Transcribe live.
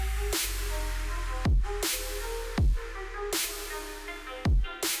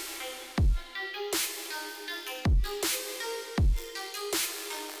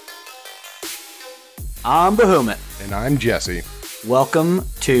I'm Bahamut. And I'm Jesse. Welcome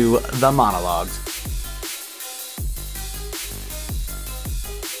to The Monologues.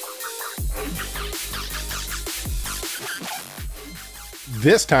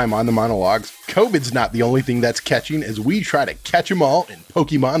 This time on The Monologues, COVID's not the only thing that's catching as we try to catch them all in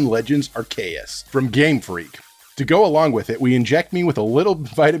Pokemon Legends Arceus from Game Freak. To go along with it, we inject me with a little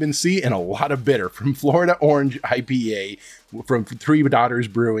vitamin C and a lot of bitter from Florida Orange IPA from Three Daughters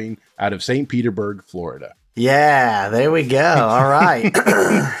Brewing out of St. Petersburg, Florida. Yeah, there we go. All right.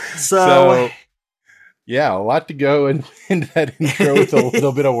 So, yeah, a lot to go into that intro with a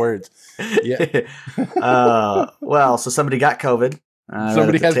little bit of words. Yeah. So somebody got COVID.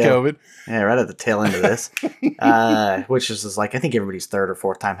 Somebody has COVID. Yeah, right at the tail end of this, which is just like, I think everybody's third or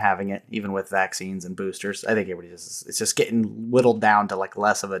fourth time having it, even with vaccines and boosters. I think it's just getting whittled down to like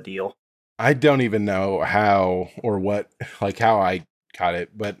less of a deal. I don't even know how or what, like how I caught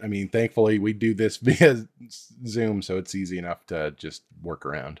it. But I mean, thankfully we do this via Zoom, so it's easy enough to just work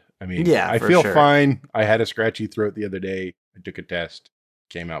around. I mean, yeah, I feel fine. I had a scratchy throat the other day. I took a test,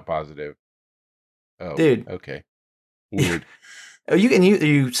 came out positive. Oh, dude. Okay. Weird.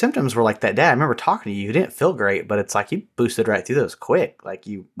 You symptoms were like that day. I remember talking to you. You didn't feel great, but it's like you boosted right through those quick. Like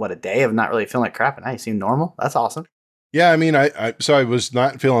a day of not really feeling like crap, and now you seem normal. That's awesome. Yeah, I mean, I was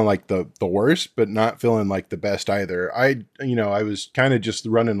not feeling like the worst, but not feeling like the best either. I was kind of just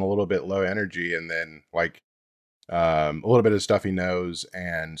running a little bit low energy, and then like a little bit of stuffy nose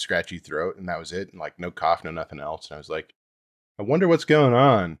and scratchy throat, and that was it. And like no cough, no nothing else. And I was like, I wonder what's going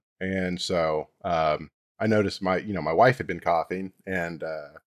on. And so I noticed my wife had been coughing and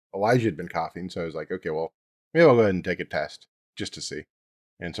Elijah had been coughing. So I was like, okay, well, maybe I'll go ahead and take a test just to see.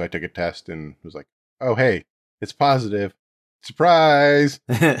 And so I took a test and was like, oh, hey, it's positive. Surprise.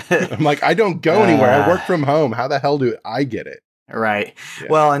 I'm like, I don't go anywhere. I work from home. How the hell do I get it? Right. Yeah.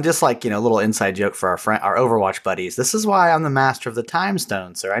 Well, and just like, a little inside joke for our Overwatch buddies. This is why I'm the master of the time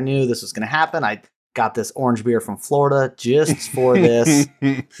stone, sir. I knew this was going to happen. I got this orange beer from Florida just for this,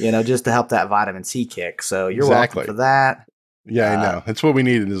 just to help that vitamin C kick. So you're welcome for that. Yeah, I know. That's what we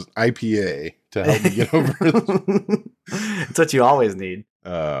need is IPA to help me get over it. It's what you always need.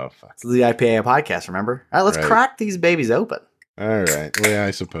 Oh, fuck. It's the IPA podcast, remember? All right, let's crack these babies open. All right. Well, yeah,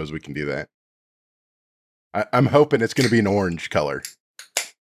 I suppose we can do that. I'm hoping it's going to be an orange color.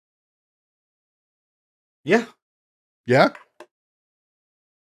 Yeah. Yeah?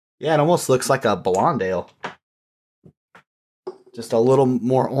 Yeah, it almost looks like a blonde ale. Just a little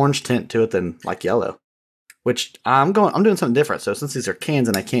more orange tint to it than like yellow. Which I'm doing something different. So since these are cans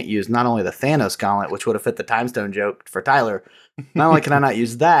and I can't use not only the Thanos gauntlet, which would have fit the time stone joke for Tyler, not only can I not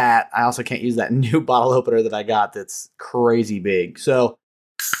use that, I also can't use that new bottle opener that I got that's crazy big. So,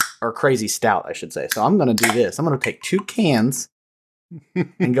 or crazy stout, I should say. So I'm going to do this. I'm going to take 2 cans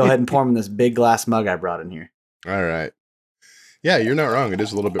and go ahead and pour them in this big glass mug I brought in here. All right. Yeah, you're not wrong. It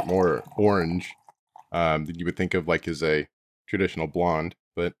is a little bit more orange than you would think of like as a traditional blonde,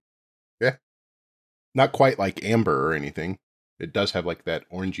 but yeah, not quite like amber or anything. It does have like that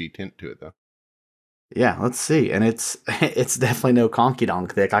orangey tint to it though. Yeah, let's see. And it's definitely no conky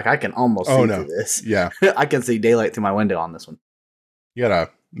donk thick. Like I can almost see through this. Yeah. I can see daylight through my window on this one. You got a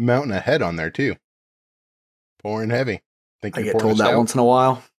mountain of head on there too. Pouring heavy. I get told that once in a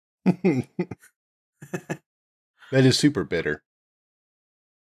while. That is super bitter.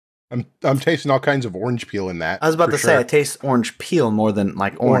 I'm tasting all kinds of orange peel in that. I was about to say I taste orange peel more than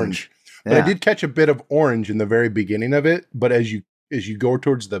like orange. But I did catch a bit of orange in the very beginning of it, but as you go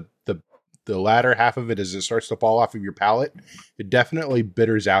towards the latter half of it, as it starts to fall off of your palate, it definitely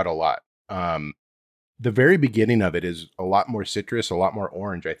bitters out a lot. The very beginning of it is a lot more citrus, a lot more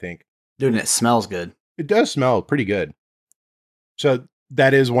orange, I think. Dude, and it smells good. It does smell pretty good. So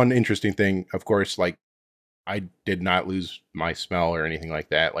that is one interesting thing. Of course, like I did not lose my smell or anything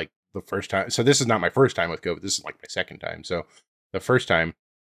like that. Like the first time. So this is not my first time with COVID. This is like my second time. So the first time.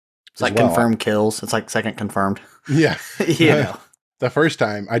 It's like confirmed kills. It's like second confirmed. Yeah. Yeah. The first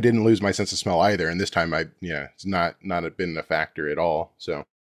time I didn't lose my sense of smell either. And this time it's not been a factor at all. So.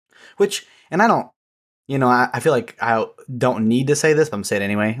 And I don't, I feel like I don't need to say this, but I'm saying it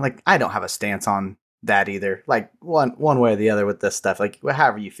anyway. Like I don't have a stance on that either. Like one way or the other with this stuff. Like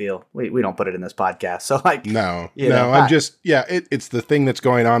however you feel, we don't put it in this podcast. So like I'm just it's the thing that's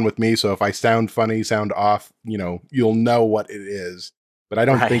going on with me. So if I sound funny, sound off, you'll know what it is. But I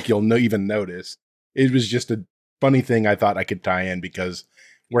don't think you'll even notice. It was just a funny thing I thought I could tie in because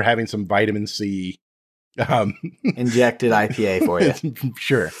we're having some vitamin C injected IPA for you.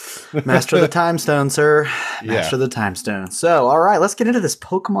 Sure. Master of the time stone, sir. Master of the time stone. So all right, let's get into this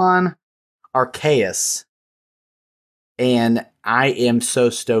Pokemon Arceus. And I am so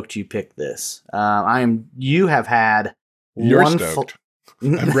stoked you picked this. You have had You're one stoked.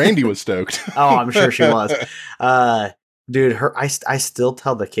 Randy was stoked. Oh, I'm sure she was. Dude, I still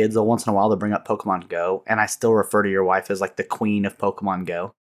tell the kids once in a while to bring up Pokemon Go, and I still refer to your wife as like the queen of Pokemon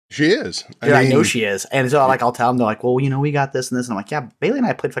Go. She is. Dude, I know she is. And so I'll tell them, they're like, well, we got this and this. And I'm like, yeah, Bailey and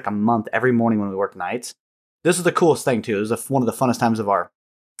I played for like a month every morning when we worked nights. This is the coolest thing too. It was one of the funnest times of our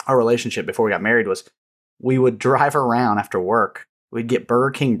relationship before we got married was we would drive around after work. We'd get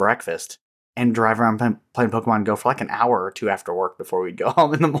Burger King breakfast and drive around playing Pokemon Go for like an hour or two after work before we'd go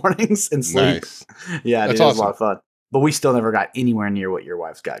home in the mornings and sleep. Nice. Yeah, dude, it was a lot of fun. But we still never got anywhere near what your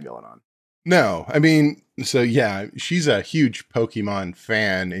wife's got going on. No, I mean, so yeah, she's a huge Pokemon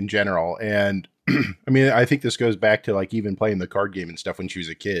fan in general. And I mean, I think this goes back to like even playing the card game and stuff when she was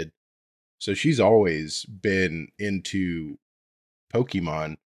a kid. So she's always been into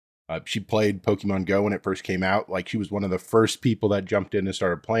Pokemon. She played Pokemon Go when it first came out. Like she was one of the first people that jumped in and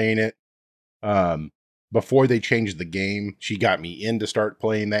started playing it. Before they changed the game, she got me in to start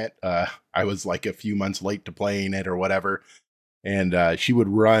playing that. I was like a few months late to playing it or whatever. And she would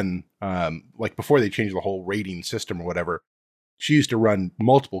run, like before they changed the whole rating system or whatever, she used to run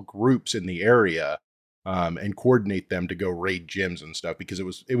multiple groups in the area and coordinate them to go raid gyms and stuff because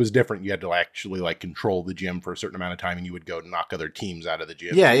it was different. You had to actually like control the gym for a certain amount of time and you would go knock other teams out of the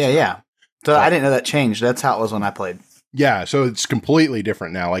gym. Yeah. So I didn't know that changed. That's how it was when I played. Yeah, so it's completely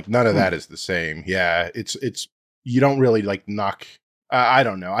different now. Like none of that is the same. Yeah, it's you don't really like knock. I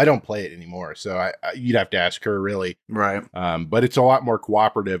don't know. I don't play it anymore, so you'd have to ask her really. Right. But it's a lot more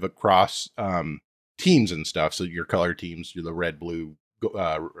cooperative across teams and stuff. So your color teams, you're the red, blue,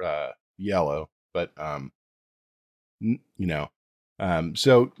 yellow. But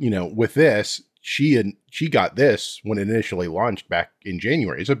so with this, she got this when it initially launched back in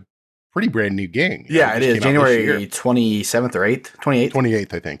January. It's a pretty brand new game. Yeah, it is. January 27th or 8th? 28th?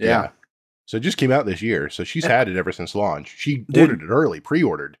 28th, I think. Yeah. So it just came out this year. So she's had it ever since launch. She ordered it early,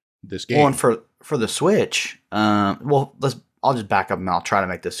 pre-ordered this game. Well, and for the Switch, I'll just back up and I'll try to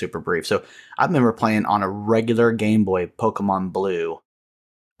make this super brief. So I remember playing on a regular Game Boy Pokemon Blue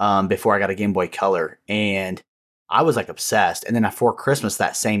before I got a Game Boy Color. And I was like obsessed. And then before Christmas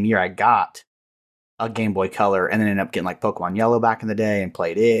that same year, I got a Game Boy Color and then ended up getting like Pokemon Yellow back in the day and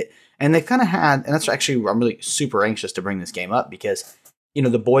played it. And they kind of had, and that's actually, I'm really super anxious to bring this game up because,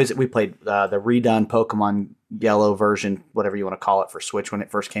 the boys that we played, the redone Pokemon Yellow version, whatever you want to call it, for Switch when it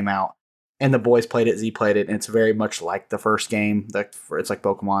first came out. And the boys played it, Z played it, and it's very much like the first game. It's like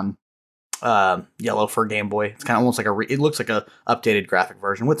Pokemon Yellow for Game Boy. It's kind of almost like it looks like a updated graphic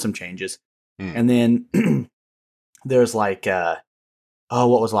version with some changes. And then there's like,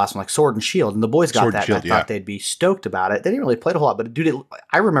 what was the last one? Like Sword and Shield. And the boys got that. I thought they'd be stoked about it. They didn't really play it a whole lot, but dude,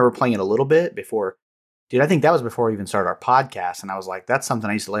 I remember playing it a little bit before. Dude, I think that was before we even started our podcast. And I was like, that's something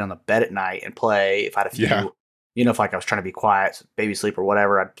I used to lay on the bed at night and play. If I had a few, if like I was trying to be quiet, baby sleep or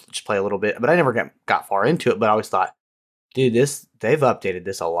whatever, I'd just play a little bit. But I never got far into it. But I always thought, dude, they've updated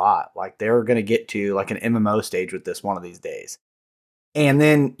this a lot. Like they're going to get to like an MMO stage with this one of these days. And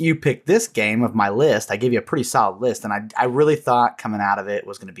then you picked this game of my list. I gave you a pretty solid list. And I really thought coming out of it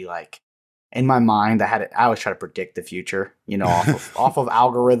was going to be like, in my mind, I always try to predict the future, off of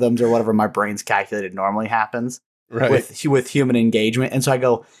algorithms or whatever my brain's calculated normally happens with human engagement. And so I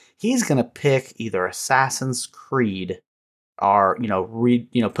go, he's going to pick either Assassin's Creed or,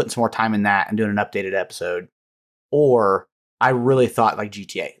 putting some more time in that and doing an updated episode. Or I really thought like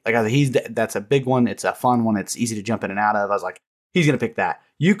GTA. Like that's a big one. It's a fun one. It's easy to jump in and out of. I was like, he's going to pick that.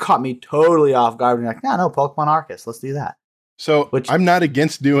 You caught me totally off guard. And you're like, no, Pokemon Arceus. Let's do that. So I'm not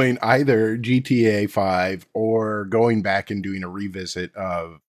against doing either GTA 5 or going back and doing a revisit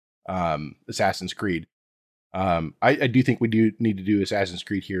of Assassin's Creed. I do think we do need to do Assassin's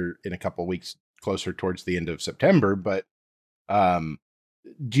Creed here in a couple of weeks, closer towards the end of September. But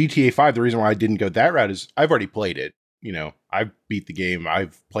GTA 5, the reason why I didn't go that route is I've already played it. I've beat the game.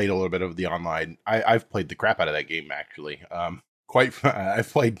 I've played a little bit of the online. I've played the crap out of that game, actually. I've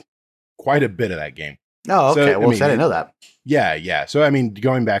played quite a bit of that game. Oh, okay. So, I didn't know that. Yeah. So,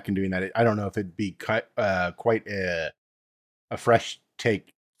 going back and doing that, I don't know if it'd be quite a fresh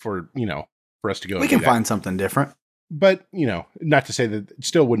take for us to go. We can find something different. But, not to say that it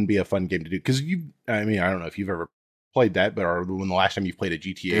still wouldn't be a fun game to do. Because I don't know if you've ever played that, but when the last time you played a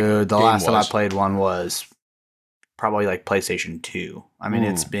GTA Dude, the last time I played one was probably like PlayStation 2.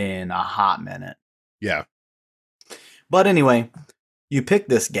 It's been a hot minute. Yeah. But anyway, you picked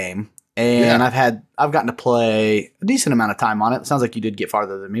this game. And I've gotten to play a decent amount of time on it. It sounds like you did get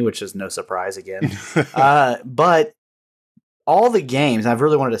farther than me, which is no surprise again. But all the games, I've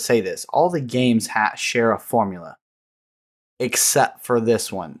really wanted to say this, all the games share a formula. except for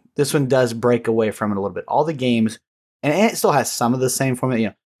this one. This one does break away from it a little bit. All the games, and it still has some of the same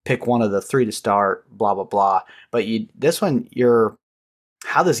formula. Pick one of the 3 to start, blah blah blah. But this one,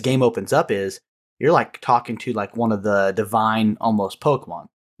 how this game opens up is you're like talking to like one of the divine almost Pokemon.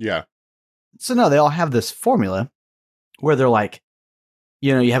 Yeah. So no, they all have this formula where they're like,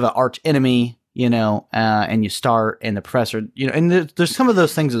 you have an arch enemy, and you start, and the professor, and there's some of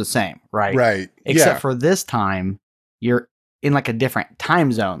those things are the same, right? Right. Except for this time, you're in like a different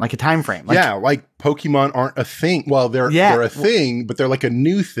time zone, like a time frame. Like Pokemon aren't a thing. Well, they're a thing, but they're like a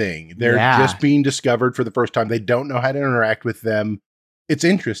new thing. They're just being discovered for the first time. They don't know how to interact with them. It's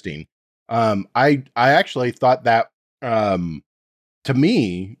interesting. I actually thought that, to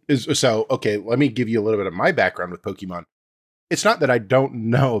me is so, okay, let me give you a little bit of my background with Pokemon. It's not that I don't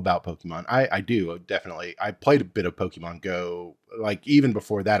know about Pokemon. I do, definitely. I played a bit of Pokemon Go. Like, even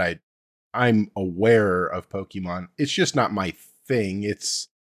before that, I'm aware of Pokemon. It's just not my thing. It's,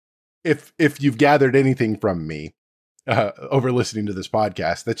 if you've gathered anything from me over listening to this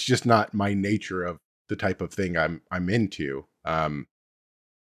podcast, that's just not my nature of the type of thing I'm into.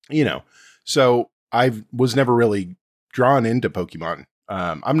 So I was never really drawn into Pokemon.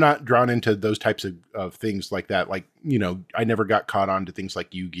 I'm not drawn into those types of things like that. Like, I never got caught on to things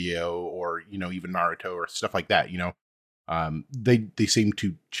like Yu-Gi-Oh! Or, even Naruto or stuff like that. They seem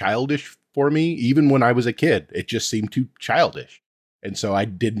too childish for me. Even when I was a kid, it just seemed too childish. And so I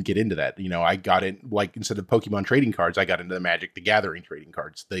didn't get into that. I got in, like, instead of Pokemon trading cards, I got into the Magic the Gathering trading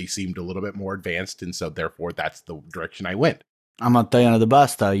cards. They seemed a little bit more advanced. And so therefore that's the direction I went. I'm going to throw you under the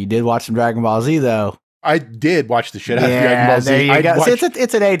bus though. You did watch some Dragon Ball Z though. I did watch the shit out of Dragon Ball Z. There you go. See,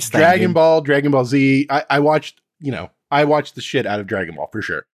 it's an age thing. Dragon Ball Z. I watched, I watched the shit out of Dragon Ball for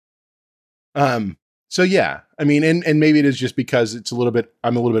sure. So yeah, I mean, and maybe it is just because I'm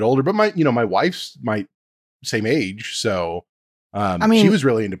a little bit older, but my wife's my same age. So, she was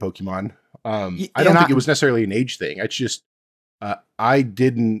really into Pokemon. I don't think it was necessarily an age thing. It's just, I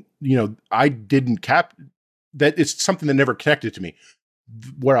didn't cap that. It's something that never connected to me.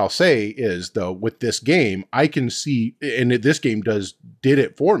 What I'll say is, though, with this game, I can see, and this game did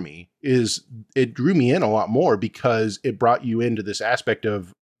it for me, is it drew me in a lot more because it brought you into this aspect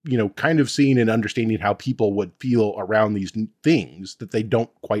of, kind of seeing and understanding how people would feel around these things that they don't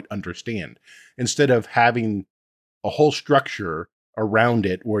quite understand, instead of having a whole structure around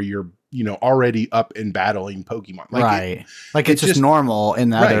it where you're, already up and battling Pokemon. Right. It's just normal in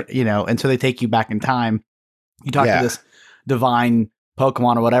the other, until they take you back in time. You talk to this divine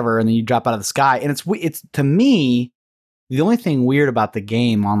Pokemon or whatever, and then you drop out of the sky. And it's to me, the only thing weird about the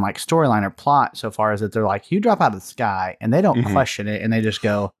game on like storyline or plot so far is that they're like, you drop out of the sky, and they don't question it, and they just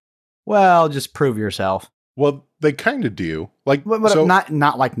go, well, just prove yourself. Well, they kind of do. Like, but so,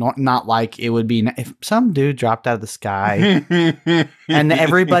 not like it would be if some dude dropped out of the sky and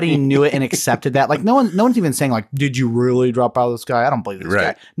everybody knew it and accepted that. Like, no one's even saying like, did you really drop out of the sky? I don't believe this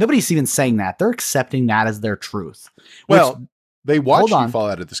guy. Nobody's even saying that. They're accepting that as their truth. Well, they watched you fall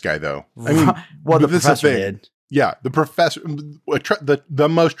out of the sky, though. I mean, well, the professor did. Yeah, the professor, the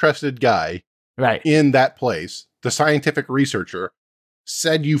most trusted guy, in that place, the scientific researcher,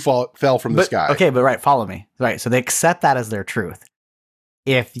 said you fell from the sky. Okay, but follow me. Right, so they accept that as their truth.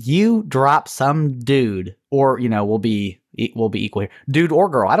 If you drop some dude, or we'll be equal here, dude or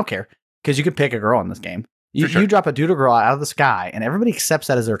girl, I don't care, because you can pick a girl in this game. You drop a dude or girl out of the sky, and everybody accepts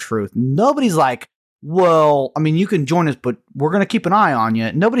that as their truth. Nobody's like, well, I mean, you can join us, but we're going to keep an eye on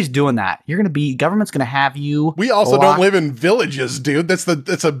you. Nobody's doing that. Government's going to have you. We also don't live in villages, dude. That's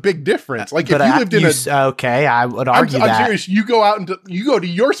a big difference. Like, if you lived in okay, I would argue that. I'm serious. You go to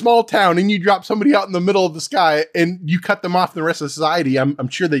your small town and you drop somebody out in the middle of the sky and you cut them off the rest of society. I'm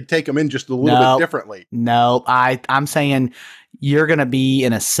sure they'd take them in just a little bit differently. No, I'm saying you're going to be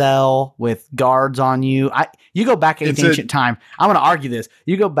in a cell with guards on you. You go back in ancient time. I'm going to argue this.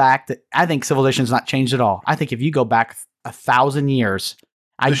 You go back I think civilization's not changed at all. I think if you go back 1,000 years,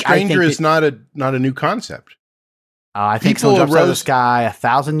 the stranger is not a new concept. I think someone jumps out of the sky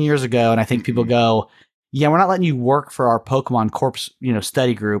 1,000 years ago, and I think people go, yeah, we're not letting you work for our Pokemon Corps,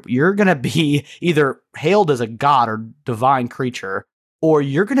 study group. You're going to be either hailed as a god or divine creature, or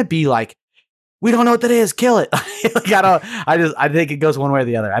you're going to be like, we don't know what that is. Kill it. I think it goes one way or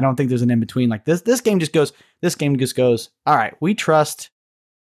the other. I don't think there's an in between. Like this game just goes. All right, we trust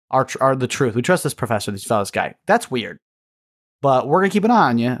the truth. We trust this professor, this fellow guy. That's weird, but we're gonna keep an eye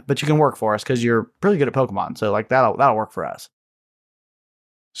on you. But you can work for us because you're pretty good at Pokemon. So like that'll work for us.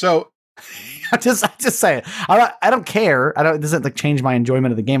 So I just say it. I don't care. It doesn't like change my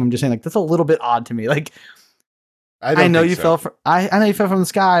enjoyment of the game. I'm just saying like that's a little bit odd to me. Like. I know you fell from the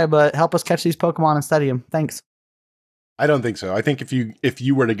sky, but help us catch these Pokemon and study them. Thanks. I don't think so. I think if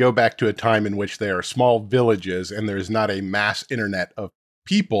you were to go back to a time in which there are small villages and there's not a mass internet of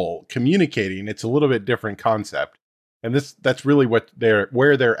people communicating, it's a little bit different concept. And that's really where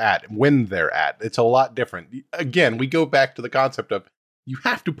they're at, when they're at. It's a lot different. Again, we go back to the concept of you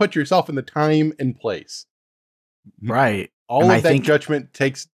have to put yourself in the time and place. Right. All of that judgment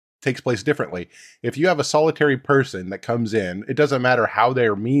takes place differently. If you have a solitary person that comes in, it doesn't matter how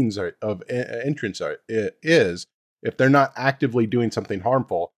their means of entrance is. If they're not actively doing something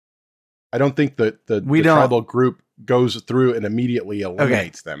harmful, I don't think that the tribal group goes through and immediately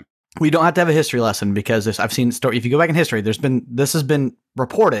eliminates them. We don't have to have a history lesson because I've seen story. If you go back in history, this has been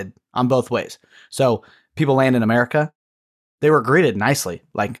reported on both ways. So people land in America, they were greeted nicely,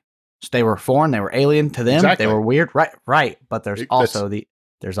 like they were foreign, they were alien to them, They were weird, right. But there's also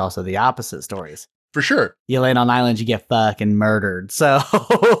the opposite stories. For sure. You land on islands, you get fucking murdered. So,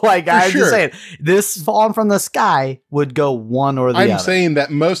 like, I'm just saying, this falling from the sky would go one or the other. I'm saying that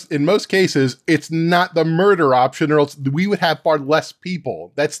in most cases, it's not the murder option, or else we would have far less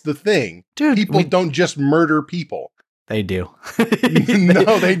people. That's the thing. Dude, people don't just murder people. They do.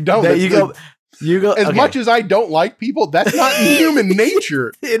 No, they don't. You go as much as I don't like people, that's not in human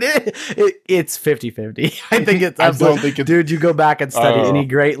nature. It is. It's 50-50. I think it's. I don't think it's. Dude, you go back and study any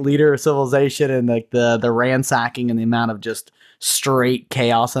great leader of civilization and like the ransacking and the amount of just straight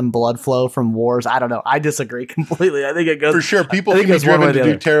chaos and blood flow from wars. I don't know. I disagree completely. I think it goes for sure. People can be driven to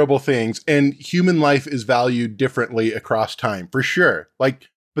do terrible things, and human life is valued differently across time. For sure. Like,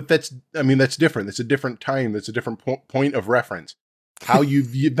 but that's different. It's a different time. It's a different point of reference. How you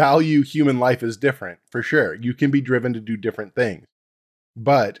value human life is different, for sure. You can be driven to do different things.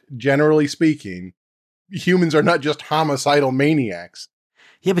 But generally speaking, humans are not just homicidal maniacs.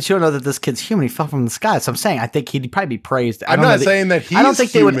 Yeah, but you don't know that this kid's human. He fell from the sky. So I'm saying I think he'd probably be praised. I'm not saying that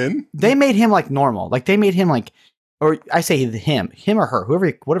he's human. They made him like normal. Like they made him like, or I say him or her,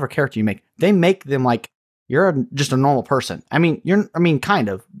 whatever character you make, they make them like, you're just a normal person. I mean, kind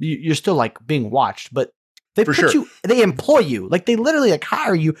of. You're still like being watched, but they they employ you. Like they literally like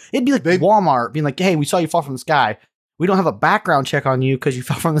hire you. It'd be like Walmart being like, hey, we saw you fall from the sky. We don't have a background check on you because you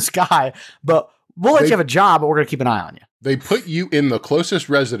fell from the sky, but we'll let you have a job, but we're going to keep an eye on you. They put you in the closest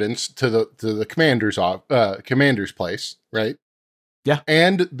residence to the commander's place, right? Yeah.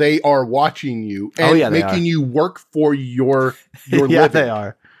 And they are watching you and making you work for your living. Yeah, they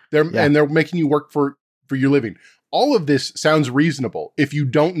are. And they're making you work for your living. All of this sounds reasonable if you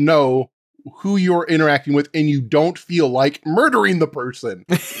don't know who you're interacting with and you don't feel like murdering the person.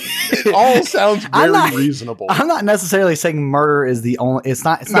 It all sounds very reasonable. I'm not necessarily saying murder is the only. It's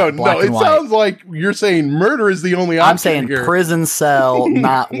not black and white. It sounds like you're saying murder is the only option. I'm saying here. Prison cell,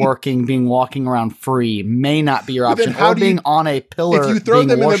 not working, walking around free may not be your option. Or being on a pillar,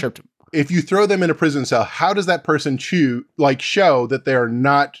 being worshipped. If you throw them in a prison cell, how does that person show that they are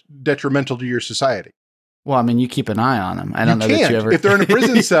not detrimental to your society? Well, I mean, you keep an eye on them. I don't know that you ever. If they're in a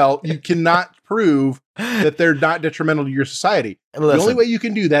prison cell, you cannot prove that they're not detrimental to your society. Listen, the only way you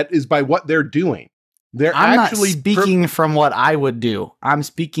can do that is by what they're doing. I'm actually not speaking from what I would do. I'm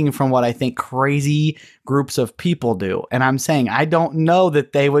speaking from what I think crazy groups of people do. And I'm saying I don't know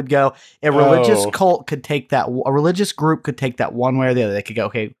that they would go. A religious cult could take that. A religious group could take that one way or the other. They could go,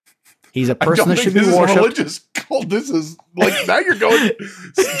 okay, he's a person that should be worshipped. A religious cult. This is like now you're going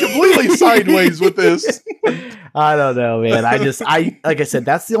completely sideways with this. I don't know, man. I like I said,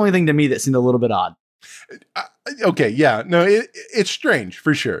 that's the only thing to me that seemed a little bit odd. Okay, yeah, no, it's strange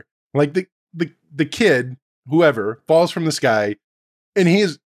for sure. Like the kid, whoever falls from the sky, and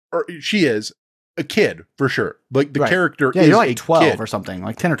she is a kid for sure. Like the character is you're like 12 kid. Or something,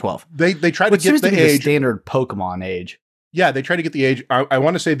 like 10 or 12. They try to get the age, the standard Pokemon age. Yeah, they try to get the age. I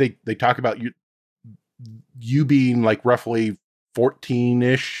want to say they talk about you being like roughly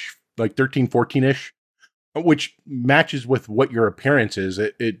 14-ish, like 13, 14-ish, which matches with what your appearance is.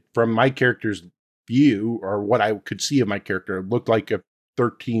 It from my character's view, or what I could see of my character, it looked like a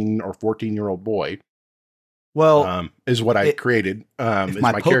 13 or 14-year-old boy. Well, is what I created. If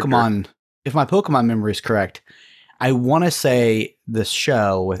my Pokemon memory is correct, I want to say this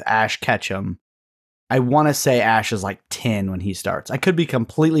show with Ash Ketchum, I want to say Ash is like 10 when he starts. I could be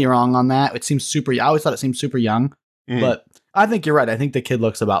completely wrong on that. It seems I always thought it seemed super young, but I think you're right. I think the kid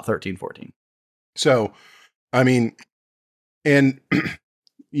looks about 13, 14. So, I mean, and,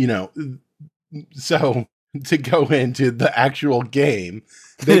 so to go into the actual game,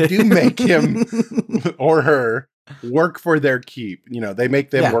 they do make him or her work for their keep. They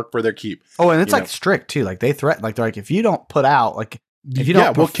make them work for their keep. Oh, and it's like strict too. Like they threaten, like they're like, if you don't put out, like, if you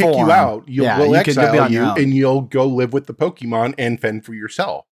don't we'll kick you out. We'll exile you, and you'll go live with the Pokemon and fend for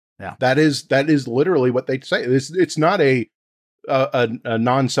yourself. Yeah. That is literally what they say. It's not a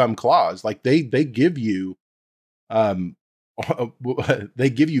non-sum clause. Like they give you they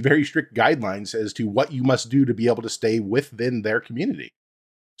give you very strict guidelines as to what you must do to be able to stay within their community.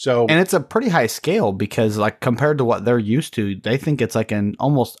 So, and it's a pretty high scale because, like, compared to what they're used to, they think it's like an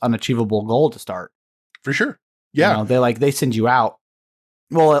almost unachievable goal to start. For sure. Yeah. You know, they send you out.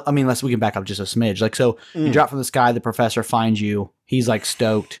 Well, I mean, unless we can back up just a smidge. Like, so you drop from the sky, the professor finds you. He's like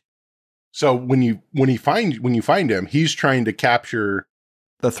stoked. So when you find him, he's trying to capture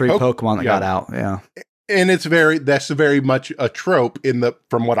the 3 Pokemon that got out. Yeah. And that's very much a trope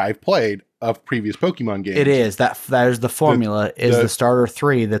from what I've played of previous Pokemon games. It is. That is the formula is the starter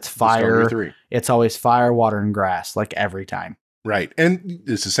 3 that's fire. 3. It's always fire, water, and grass, like every time. Right. And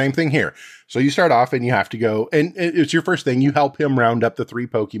it's the same thing here. So you start off and you have to go, and it's your first thing. You help him round up the 3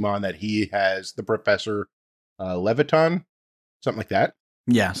 Pokemon that he has, the Professor Leviton, something like that.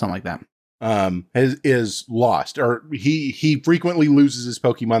 Yeah, something like that. Is lost, or he frequently loses his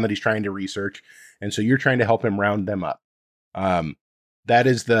Pokemon that he's trying to research. And so you're trying to help him round them up.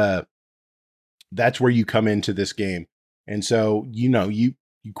 That's where you come into this game. And so, you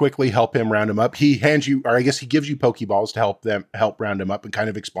quickly help him round him up. He hands you, or I guess he gives you Pokeballs to help round him up, and kind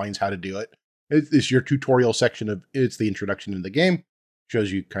of explains how to do it. It's your tutorial section it's the introduction to the game.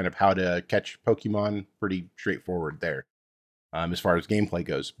 Shows you kind of how to catch Pokemon. Pretty straightforward there. As far as gameplay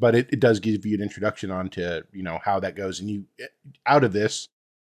goes, but it does give you an introduction onto, how that goes. And out of this,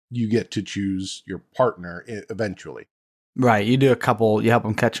 you get to choose your partner eventually. Right. You do a couple, you help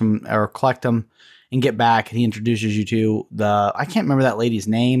him catch them or collect them and get back. And he introduces you to I can't remember that lady's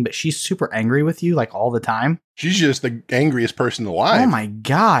name, but she's super angry with you like all the time. She's just the angriest person alive. Oh my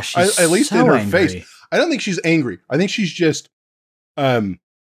gosh. At least so in her angry. face. I don't think she's angry. I think she's just,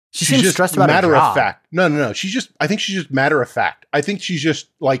 she seems just stressed about matter her job. of fact. No. I think she's just matter of fact. I think she's just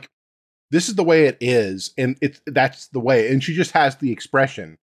like, this is the way it is. And that's the way. And she just has the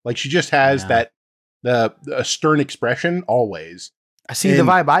expression. Like she just has that, the stern expression always. I see. The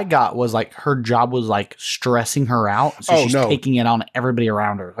vibe I got was like her job was like stressing her out. So she's taking it on everybody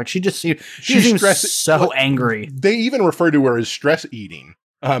around her. Like she seems so angry. They even refer to her as stress eating.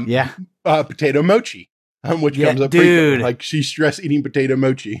 Potato mochi. Which comes up frequently. Like she's stress eating potato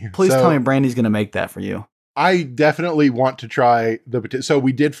mochi. Please tell me Brandy's going to make that for you. I definitely want to try the potato. So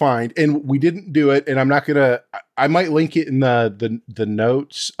we did find, and we didn't do it, and I'm not going to, I might link it in the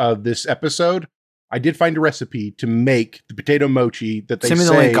notes of this episode. I did find a recipe to make the potato mochi that they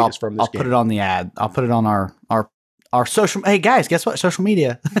say is from this game. I'll put it on the ad. I'll put it on our social. Hey guys, guess what? Social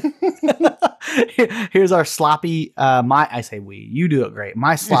media. Here's our sloppy, you do it great.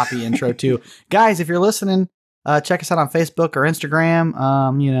 My sloppy intro too. Guys, if you're listening, check us out on Facebook or Instagram.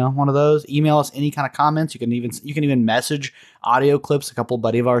 One of those. Email us any kind of comments. You can even message audio clips. A couple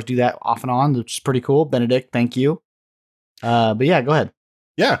buddy of ours do that off and on, which is pretty cool. Benedict, thank you. But yeah, go ahead.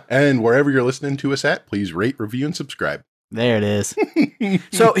 Yeah, and wherever you're listening to us at, please rate, review, and subscribe. There it is.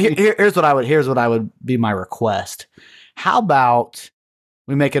 So here's what I would be my request. How about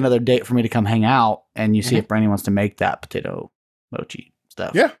we make another date for me to come hang out, and you see if Brandy wants to make that potato mochi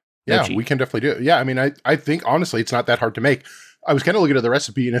stuff. Yeah, we can definitely do it. Yeah, I mean, I think honestly, it's not that hard to make. I was kind of looking at the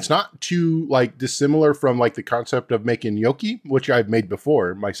recipe, and it's not too like dissimilar from like the concept of making gnocchi, which I've made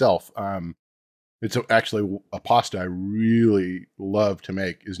before myself. It's actually a pasta I really love to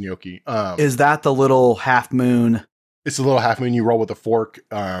make is gnocchi. Is that the little half moon? It's a little half moon you roll with a fork.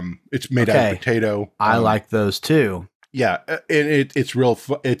 It's made out of potato. I like those too. Yeah, and it's real.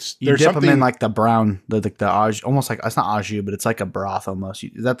 You dip them in like the brown, the au, almost like it's not au jus, but it's like a broth almost.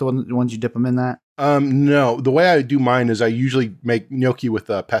 Is that the ones you dip them in that? No, the way I do mine is I usually make gnocchi with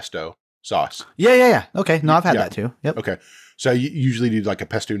a pesto sauce. Yeah. Okay, no, I've had that too. Yep. Okay. So I usually do like a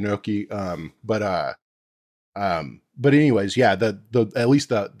pesto gnocchi, but anyways, yeah, the at least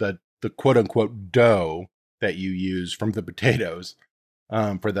the quote unquote dough that you use from the potatoes,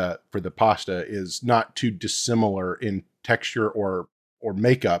 for the pasta is not too dissimilar in texture or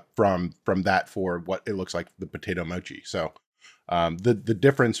makeup from that for what it looks like the potato mochi. So, the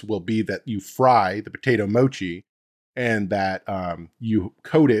difference will be that you fry the potato mochi and that, you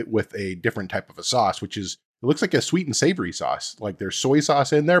coat it with a different type of a sauce, which is, it looks like a sweet and savory sauce. Like there's soy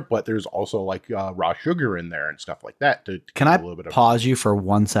sauce in there, but there's also like raw sugar in there and stuff like that. Can I pause you for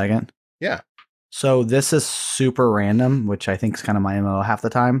 1 second? Yeah. So this is super random, which I think is kind of my MO half the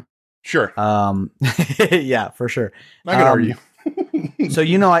time. Sure. Yeah, for sure. I can argue. So,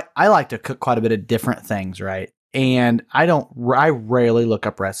 I like to cook quite a bit of different things, right? And I rarely look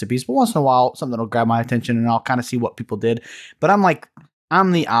up recipes, but once in a while, something will grab my attention and I'll kind of see what people did. But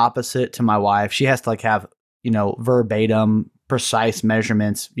I'm the opposite to my wife. She has to like have, verbatim precise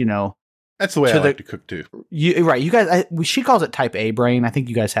measurements, That's the way I like to cook too. Right. You guys, she calls it type A brain. I think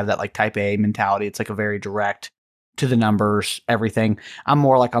you guys have that like type A mentality. It's like a very direct to the numbers, everything. I'm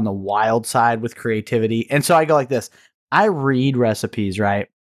more like on the wild side with creativity. And so I go like this. I read recipes, right?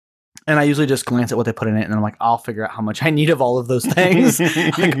 And I usually just glance at what they put in it, and then I'm like, I'll figure out how much I need of all of those things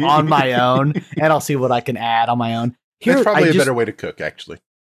like on my own, and I'll see what I can add on my own. That's probably a better way to cook, actually.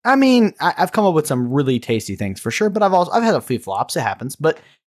 I mean, I've come up with some really tasty things for sure, but I've had a few flops. It happens, but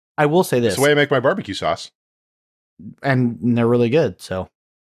I will say this: it's the way I make my barbecue sauce, and they're really good. So,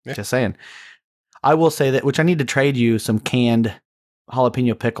 just saying. I will say that, which I need to trade you some canned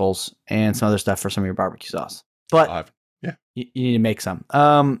jalapeno pickles and some other stuff for some of your barbecue sauce, but. You need to make some.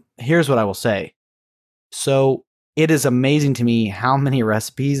 Here's what I will say. So it is amazing to me how many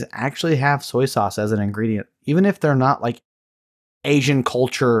recipes actually have soy sauce as an ingredient, even if they're not like Asian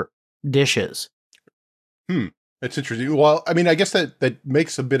culture dishes. That's interesting. Well, I mean, I guess that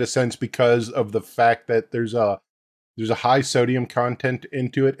makes a bit of sense because of the fact that there's a high sodium content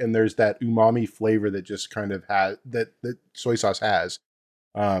into it, and there's that umami flavor that just kind of has that soy sauce has.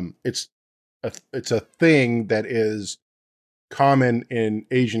 It's a thing that is common in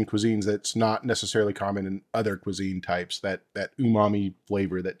Asian cuisines that's not necessarily common in other cuisine types, that umami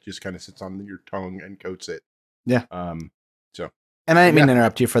flavor that just kind of sits on your tongue and coats it. Yeah. So. And I didn't mean to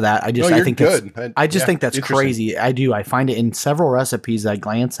interrupt you for that. I think good. I just think that's crazy. I do. I find it in several recipes that I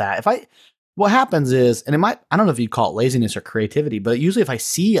glance at. What happens is, and I don't know if you'd call it laziness or creativity, but usually if I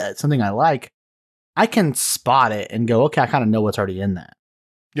see something I like, I can spot it and go, okay, I kind of know what's already in that.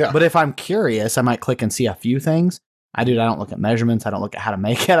 Yeah. But if I'm curious, I might click and see a few things. I don't look at measurements. I don't look at how to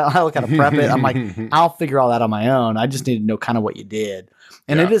make it. I look at how to prep it. I'm like, I'll figure all that on my own. I just need to know kind of what you did.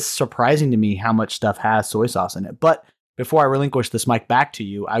 And it is surprising to me how much stuff has soy sauce in it. But before I relinquish this mic back to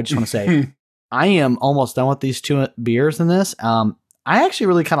you, I just want to say, I am almost done with these 2 beers in this. I actually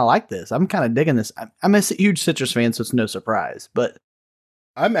really kind of like this. I'm kind of digging this. I'm a huge citrus fan, so it's no surprise. But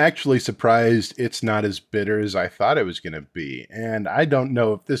I'm actually surprised it's not as bitter as I thought it was going to be. And I don't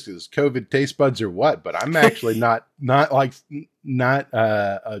know if this is COVID taste buds or what, but I'm actually not turned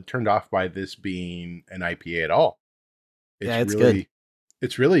off by this being an IPA at all. It's really good.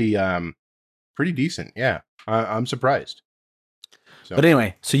 It's really pretty decent. Yeah. I'm surprised. So. But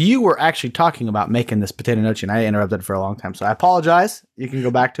anyway, so you were actually talking about making this potato nochi, and I interrupted for a long time. So I apologize. You can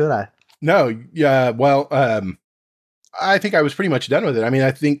go back to it. No. Yeah. Well, I think I was pretty much done with it. I mean,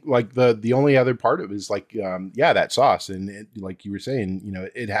 I think like the only other part of it is like, that sauce. And it, like you were saying,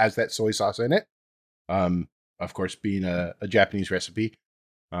 it has that soy sauce in it. Of course, being a Japanese recipe,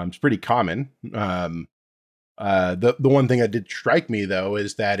 it's pretty common. The one thing that did strike me though,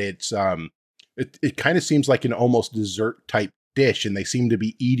 is that it's, it kind of seems like an almost dessert type dish, and they seem to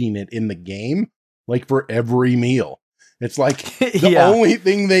be eating it in the game, like for every meal. It's like the only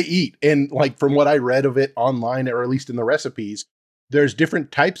thing they eat. And like from what I read of it online, or at least in the recipes, there's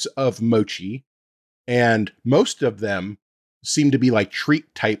different types of mochi, and most of them seem to be like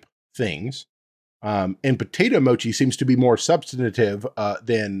treat type things. And potato mochi seems to be more substantive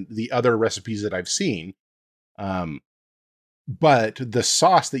than the other recipes that I've seen. But the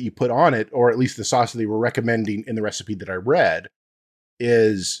sauce that you put on it, or at least the sauce that they were recommending in the recipe that I read,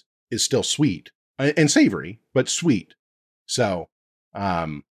 is still sweet and savory, but sweet. So,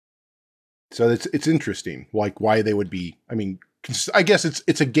 so it's interesting, like why they would be. I mean, I guess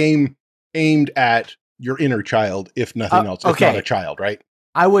it's a game aimed at your inner child, if nothing else. It's not a child, right?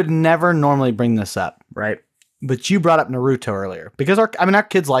 I would never normally bring this up, right? But you brought up Naruto earlier because our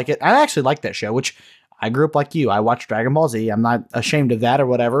kids like it. I actually like that show, which I grew up like you. I watched Dragon Ball Z. I'm not ashamed of that or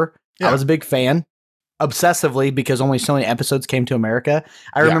whatever. Yeah. I was a big fan, obsessively, because only so many episodes came to America.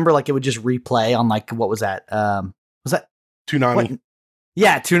 I remember like it would just replay on like, what was that? Was that Toonami? What?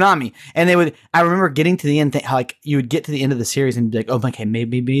 Yeah, Toonami. And I remember getting to the end, like you would get to the end of the series and be like, oh, okay,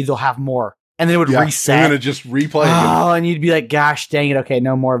 maybe they'll have more. And then it would reset. And then it just replay. Oh, and you'd be like, gosh, dang it. Okay,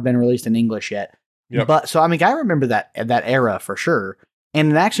 no more have been released in English yet. Yep. But so, I mean, I remember that era for sure.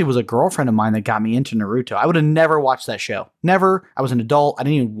 And it actually was a girlfriend of mine that got me into Naruto. I would have never watched that show. Never. I was an adult. I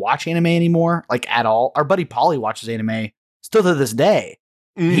didn't even watch anime anymore, like at all. Our buddy Polly watches anime still to this day.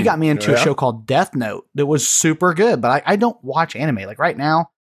 He got me into a show called Death Note that was super good, but I don't watch anime. Like right now,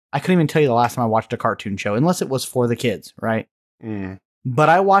 I couldn't even tell you the last time I watched a cartoon show, unless it was for the kids, right? But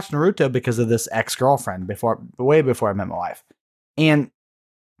I watched Naruto because of this ex-girlfriend way before I met my wife. And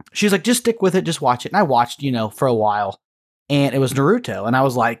she's like, just stick with it, just watch it. And I watched, for a while. And it was Naruto. And I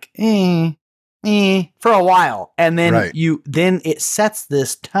was like, for a while. And then then it sets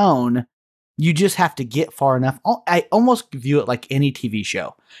this tone You just have to get far enough. I almost view it like any TV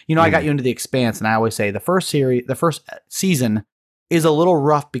show. You know, I got you into The Expanse, and I always say the first season is a little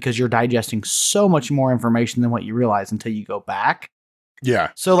rough because you're digesting so much more information than what you realize until you go back.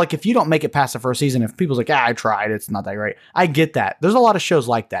 Yeah. So, like, if you don't make it past the first season, if people's like, I tried, it's not that great. I get that. There's a lot of shows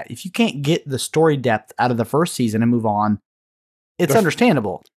like that. If you can't get the story depth out of the first season and move on, it's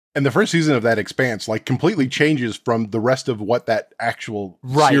understandable. And the first season of that Expanse, like, completely changes from the rest of what that actual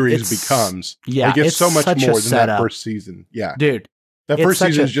series becomes. Yeah, like, it's so much more than setup. that first season. Yeah, dude, that first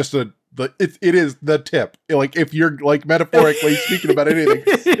season is just it is the tip. Like, if you're like metaphorically speaking about anything,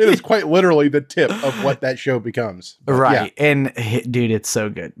 it is quite literally the tip of what that show becomes. But, right? Yeah. And dude, it's so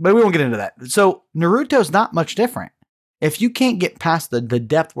good. But we won't get into that. So Naruto's not much different. If you can't get past the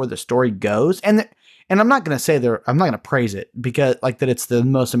depth where the story goes, and I'm not going to say I'm not going to praise it because like that it's the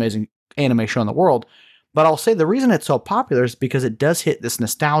most amazing anime show in the world, but I'll say the reason it's so popular is because it does hit this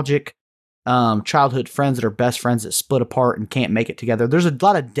nostalgic childhood friends that are best friends that split apart and can't make it together. There's a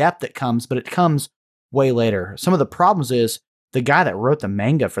lot of depth that comes, but it comes way later. Some of the problems is the guy that wrote the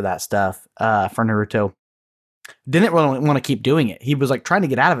manga for that stuff, for Naruto, didn't really want to keep doing it. He was like trying to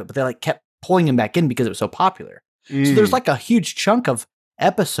get out of it, but they like kept pulling him back in because it was so popular. So there's like a huge chunk of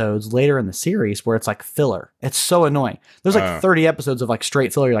episodes later in the series where it's like filler. It's so annoying. There's like 30 episodes of like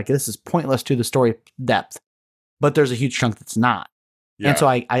straight filler. You're like, this is pointless to the story depth, but there's a huge chunk that's not. Yeah. And so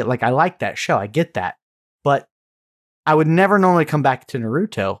I like that show. I get that, but I would never normally come back to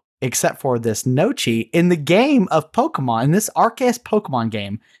Naruto except for this Nochi in the game of Pokemon, in this Arceus Pokemon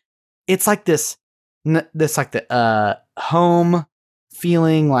game. It's like this like the home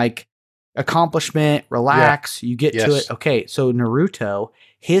feeling, like accomplishment, relax, you get to it. Okay, so Naruto,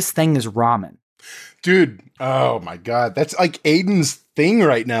 his thing is ramen. Dude, oh my God. That's like Aiden's thing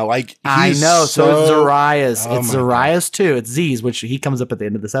right now. Like, I know, so it's Zaraya's. It's Zaraya's too. It's Z's, which he comes up at the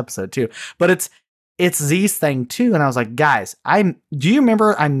end of this episode too. But it's Z's thing too. And I was like, guys, do you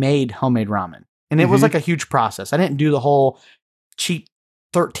remember I made homemade ramen? And it was like a huge process. I didn't do the whole cheap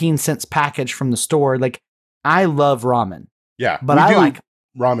 13 cents package from the store. Like, I love ramen. Yeah. But I like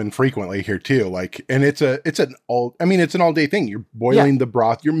ramen frequently here too. Like, and it's an all day thing. You're boiling the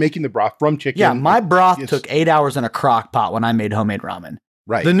broth. You're making the broth from chicken. Yeah. My broth took 8 hours in a crock pot when I made homemade ramen.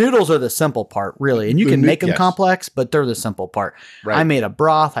 Right. The noodles are the simple part, really. And you can make them complex, but they're the simple part. Right. I made a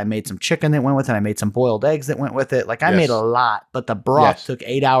broth. I made some chicken that went with it. I made some boiled eggs that went with it. Like, I made a lot, but the broth took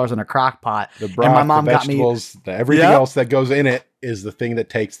 8 hours in a crock pot. The broth, and my mom the vegetables, got me everything else that goes in it is the thing that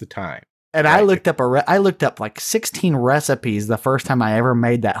takes the time. And right. I looked up like 16 recipes the first time I ever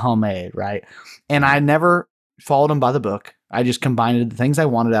made that homemade, right? And I never followed them by the book. I just combined the things I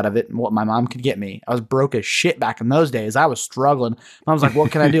wanted out of it and what my mom could get me. I was broke as shit back in those days. I was struggling. Mom was like,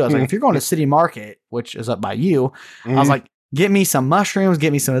 what can I do? I was like, if you're going to City Market, which is up by you, I was like, get me some mushrooms,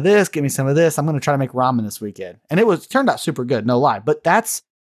 get me some of this, get me some of this. I'm going to try to make ramen this weekend. And it turned out super good, no lie. But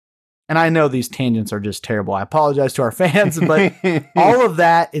and I know these tangents are just terrible. I apologize to our fans, but all of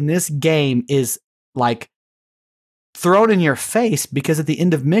that in this game is like thrown in your face because at the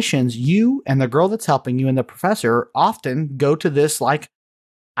end of missions, you and the girl that's helping you and the professor often go to this, like,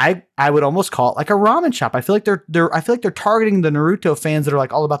 I would almost call it like a ramen shop. I feel like they're targeting the Naruto fans that are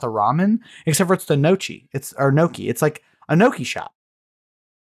like all about the ramen, except for it's the Nochi. It's like a Noki shop.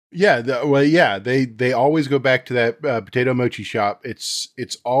 Yeah, they always go back to that potato mochi shop. It's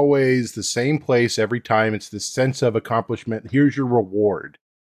always the same place every time. It's the sense of accomplishment. Here's your reward.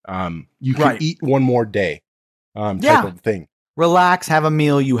 You can eat one more day. Type of thing. Relax, have a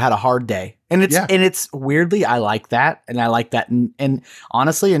meal. You had a hard day, and it's weirdly I like that, and I like that. And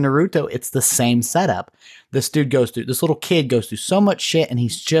honestly, in Naruto, it's the same setup. This little kid goes through so much shit, and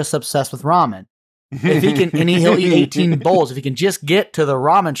he's just obsessed with ramen. If he can, and he'll eat 18 bowls. If he can just get to the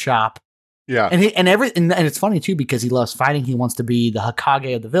ramen shop, and it's funny too because he loves fighting. He wants to be the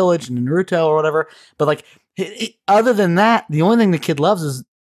Hokage of the village in Naruto or whatever. But like, other than that, the only thing the kid loves is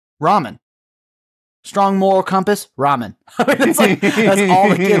ramen. Strong moral compass, ramen. I mean, it's like that's all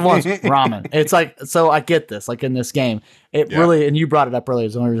the kid wants, ramen. It's like, so I get this. Like in this game, it really, and you brought it up earlier.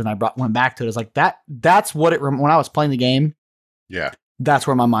 It's the only reason I went back to it. Is like that. That's what it. When I was playing the game, that's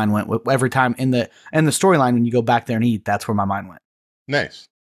where my mind went every time in the storyline. When you go back there and eat, that's where my mind went. Nice.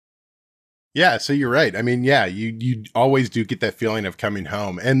 Yeah, so you're right. I mean, you always do get that feeling of coming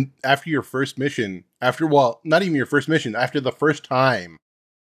home. And after your first mission, not even your first mission, after the first time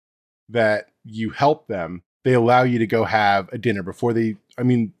that you help them, they allow you to go have a dinner before they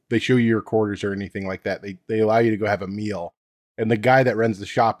show you your quarters or anything like that. They allow you to go have a meal. And the guy that runs the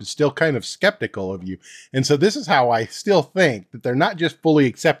shop is still kind of skeptical of you. And so this is how I still think that they're not just fully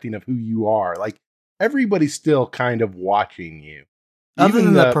accepting of who you are. Like, everybody's still kind of watching you. Other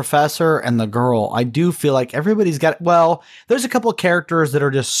than the professor and the girl, I do feel like everybody's got, well, there's a couple of characters that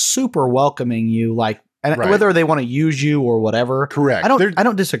are just super welcoming you, like, and whether they want to use you or whatever. Correct. I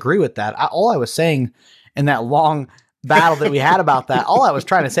don't disagree with that. All I was saying in that long battle that we had about that, all I was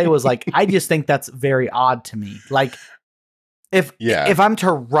trying to say was like, I just think that's very odd to me. Like, if I'm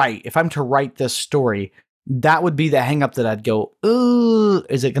to write this story, that would be the hang up that I'd go, ooh,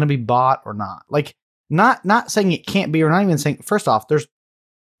 is it going to be bought or not? Like, not saying it can't be, or not even saying, first off, there's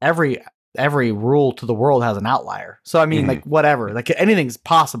every rule to the world has an outlier. So I mean, like, whatever, like anything's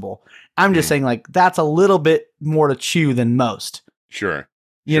possible. I'm just saying, like, that's a little bit more to chew than most. Sure.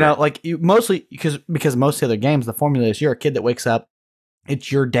 You know, like, you mostly because most of the other games, the formula is you're a kid that wakes up,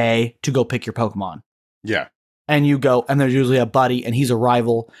 it's your day to go pick your Pokemon. Yeah. And you go, and there's usually a buddy, and he's a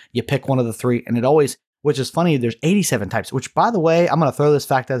rival. You pick one of the three, and it always, which is funny, there's 87 types, which, by the way, I'm going to throw this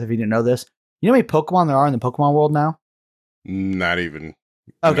fact out if you didn't know this. You know how many Pokemon there are in the Pokemon world now? Not even.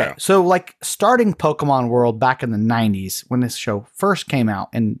 Okay, no. So, like, starting Pokemon World back in the 90s, when this show first came out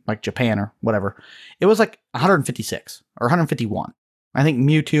in, like, Japan or whatever, it was, like, 156 or 151. I think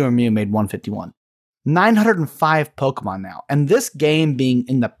Mewtwo and Mew made 151. 905 Pokemon now. And this game being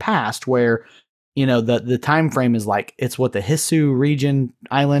in the past where, you know, the time frame is like, it's what, the Hisu region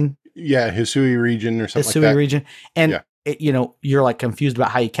island? Yeah, Hisui region or something like that. Hisui region. And, you know, you're like confused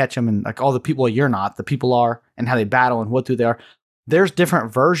about how you catch them, and like all the people, well, you're not, the people are, and how they battle and what do they are. There's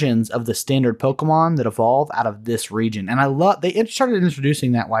different versions of the standard Pokemon that evolve out of this region. And I love, they started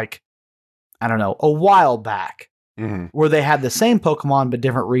introducing that, like, I don't know, a while back, where they had the same Pokemon, but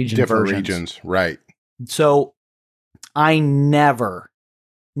different versions. Right. So I never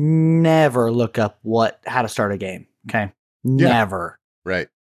look up how to start a game. Okay. Never. Right.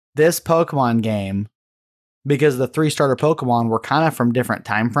 This Pokemon game, because the 3 starter Pokemon were kind of from different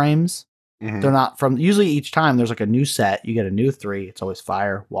time frames. They're not from, usually each time there's like a new set, you get a new 3. It's always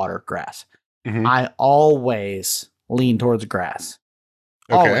fire, water, grass. I always lean towards grass.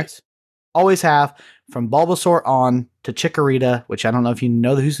 Okay. Always have, from Bulbasaur on to Chikorita, which I don't know if you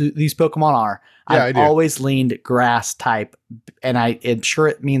know who these Pokemon are. Yeah, I've always leaned grass type, and I'm sure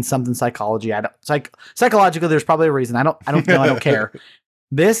it means something psychologically. There's probably a reason. I don't know. I don't care.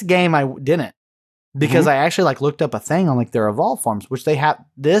 This game I didn't, because I actually like looked up a thing on like their evolved forms, which they have.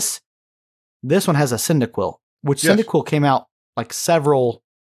 This one has a Cyndaquil, which Cyndaquil came out like several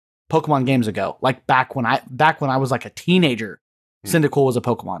Pokemon games ago. Like back when I was like a teenager, Cyndaquil was a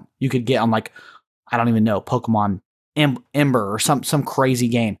Pokemon you could get on, like, I don't even know, Pokemon Ember or some crazy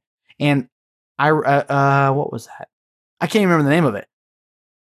game. And what was that? I can't even remember the name of it.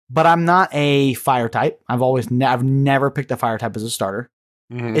 But I'm not a fire type. I've never picked a fire type as a starter.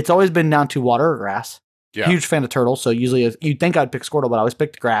 It's always been down to water or grass. Yeah. Huge fan of turtles, so usually you'd think I'd pick Squirtle, but I always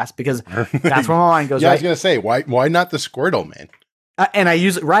picked grass because that's where my mind goes. Yeah, right? I was gonna say, why not the Squirtle, man? And I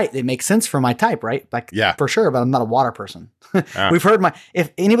use it right. It makes sense for my type, right? Like, for sure, but I'm not a water person. We've heard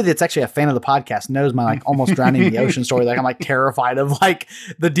if anybody that's actually a fan of the podcast knows my like almost drowning in the ocean story. Like, I'm like terrified of like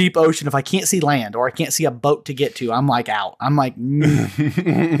the deep ocean. If I can't see land or I can't see a boat to get to, I'm like out. I'm like,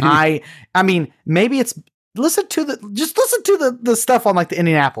 I mean, maybe it's listen to the stuff on like the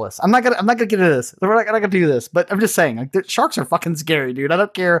Indianapolis. I'm not gonna get into this. We're not gonna do this, but I'm just saying, like, the sharks are fucking scary, dude. I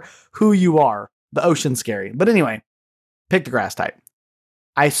don't care who you are. The ocean's scary. But anyway, pick the grass type.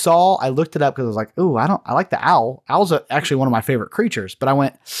 I looked it up because I was like, ooh, I like the owl. Owl's actually one of my favorite creatures, but I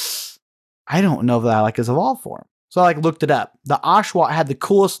went, I don't know that I like his evolved form. So I like looked it up. The Oshawott had the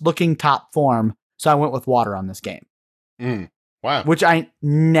coolest looking top form, so I went with water on this game. Wow. Which I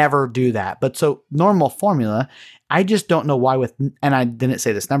never do that. But so normal formula, I just don't know why and I didn't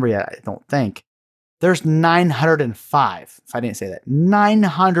say this number yet, I don't think. There's 905, if I didn't say that,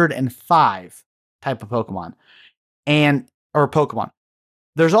 905 type of Pokemon. Or Pokemon.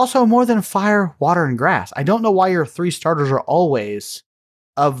 There's also more than fire, water, and grass. I don't know why your 3 starters are always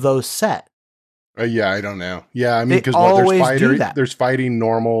of those set. Yeah, I don't know. Yeah, I mean, because there's fighting,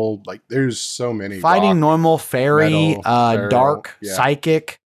 normal, like there's so many. Fighting, normal, fairy, dark,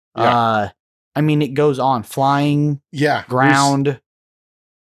 psychic. I mean, it goes on. Flying, ground,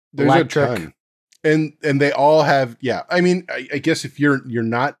 there's electric. A ton. And they all have, I mean, I guess if you're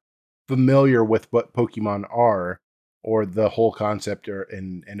not familiar with what Pokemon are, or the whole concept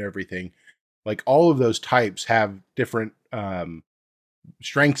and everything, like all of those types have different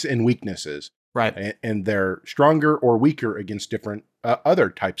strengths and weaknesses, right? And they're stronger or weaker against different other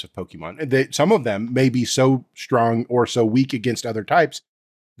types of Pokemon. And some of them may be so strong or so weak against other types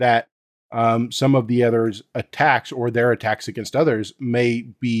that some of the others' attacks or their attacks against others may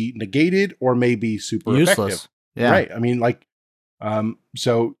be negated or may be super useless. Effective. Yeah. Right. I mean, like,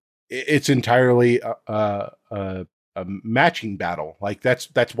 so it's entirely a matching battle. Like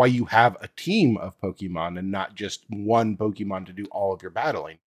that's why you have a team of Pokemon and not just one Pokemon to do all of your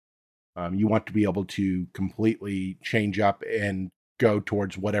battling. You want to be able to completely change up and go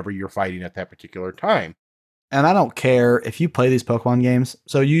towards whatever you're fighting at that particular time. And I don't care if you play these Pokemon games.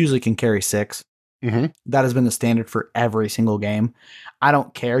 So you usually can carry 6. Mm-hmm. That has been the standard for every single game. I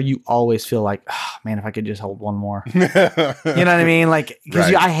don't care. You always feel like, oh, man, if I could just hold one more. You know what I mean? Like,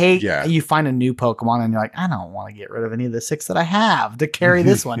 because I hate you find a new Pokemon and you're like, I don't want to get rid of any of the 6 that I have to carry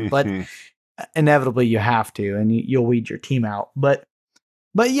this one. But inevitably you have to, and you'll weed your team out. But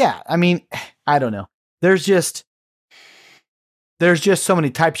yeah, I mean, I don't know. There's just so many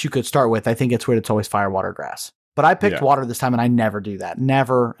types you could start with. I think it's weird. It's always fire, water, grass. But I picked water this time, and I never do that.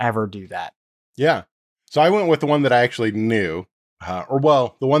 Never, ever do that. Yeah. So I went with the one that I actually knew.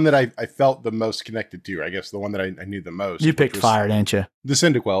 The one that I felt the most connected to. I guess the one that I knew the most. You picked fire, didn't you? The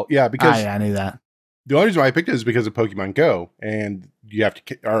Cyndaquil. Yeah, because I knew that. The only reason why I picked it is because of Pokemon Go. And you have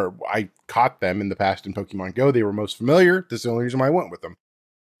to, or I caught them in the past in Pokemon Go. They were most familiar. This is the only reason why I went with them.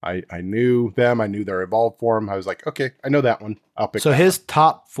 I knew them. I knew their evolved form. I was like, okay, I know that one. I'll pick that one. So his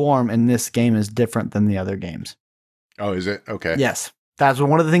top form in this game is different than the other games. Oh, is it? Okay. Yes. That's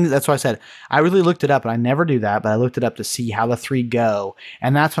one of the things. That's why I said I really looked it up, and I never do that, but I looked it up to see how the 3 go.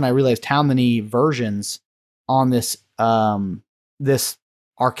 And that's when I realized how many versions on this, this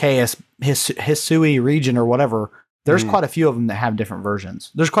Arceus Hisui region or whatever. There's quite a few of them that have different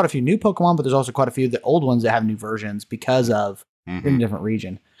versions. There's quite a few new Pokemon, but there's also quite a few of the old ones that have new versions because of in a different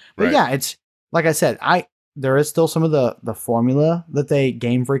region. But yeah, it's like I said, there is still some of the formula that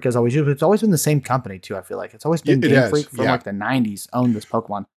Game Freak has always used. But it's always been the same company too. I feel like it's always been Game Freak from like the 90s owned this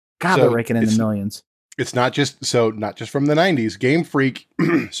Pokemon. God, they're raking in the millions. It's not just from the 90s. Game Freak.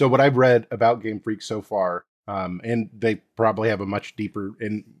 So what I've read about Game Freak so far, and they probably have a much deeper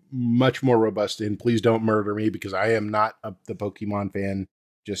and much more robust. And please don't murder me because I am not the Pokemon fan.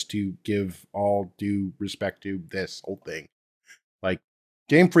 Just to give all due respect to this whole thing, like.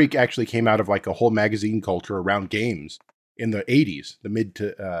 Game Freak actually came out of like a whole magazine culture around games in the 80s, the mid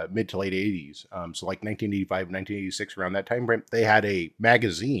to late 80s. So like 1985, 1986, around that time frame, they had a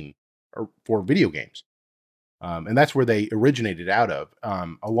magazine for video games. And that's where they originated out of.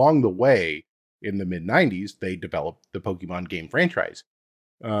 Along the way, in the mid 90s, they developed the Pokemon game franchise.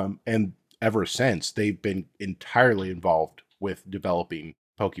 And ever since, they've been entirely involved with developing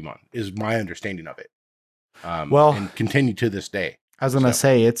Pokemon, is my understanding of it. And continue to this day. I was gonna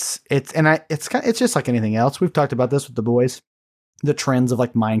say it's just like anything else. We've talked about this with the boys, the trends of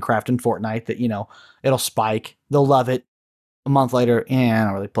like Minecraft and Fortnite that it'll spike, they'll love it. A month later, I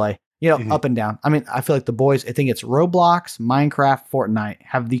don't really play. Up and down. I mean, I feel like the boys. I think it's Roblox, Minecraft, Fortnite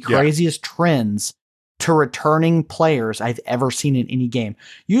have the craziest trends to returning players I've ever seen in any game.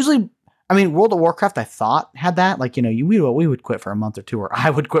 Usually, I mean, World of Warcraft I thought had that. Like we would quit for a month or two, or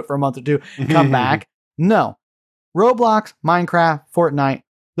I would quit for a month or two, come back. No. Roblox, Minecraft, Fortnite,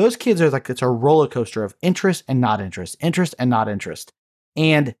 those kids are like, it's a roller coaster of interest and not interest, interest and not interest.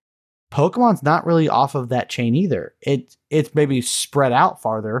 And Pokemon's not really off of that chain either. It's maybe spread out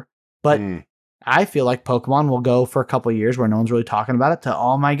farther, but I feel like Pokemon will go for a couple of years where no one's really talking about it to,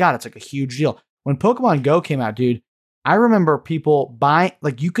 oh my God, it's like a huge deal. When Pokemon Go came out, dude, I remember people buying,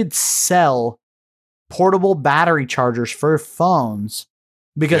 like you could sell portable battery chargers for phones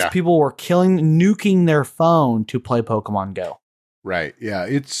because people were nuking their phone to play Pokemon Go. Right. Yeah.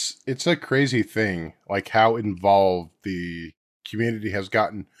 It's a crazy thing, like how involved the community has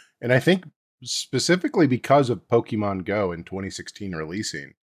gotten. And I think specifically because of Pokemon Go in 2016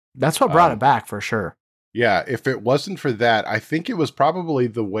 releasing. That's what brought it back for sure. Yeah. If it wasn't for that, I think it was probably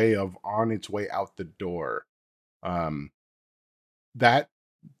the way of on its way out the door. That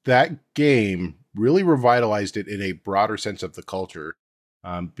game really revitalized it in a broader sense of the culture.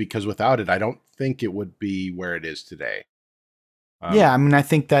 Because without it, I don't think it would be where it is today. I mean, I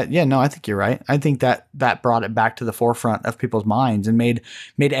think that, I think you're right. I think that brought it back to the forefront of people's minds and made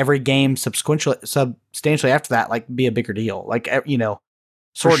every game substantially after that, like be a bigger deal. Like,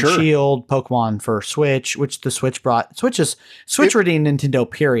 Sword and Shield, Pokemon for Switch, which the Switch brought. Switch redeemed Nintendo,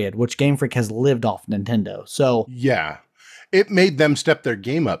 period, which Game Freak has lived off Nintendo. So yeah, it made them step their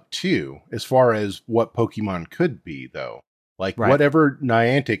game up too, as far as what Pokemon could be, though. Like whatever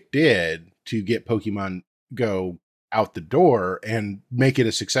Niantic did to get Pokemon Go out the door and make it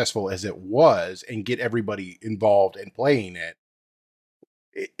as successful as it was and get everybody involved and playing it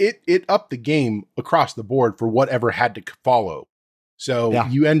upped the game across the board for whatever had to follow. So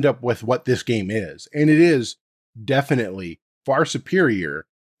you end up with what this game is. And it is definitely far superior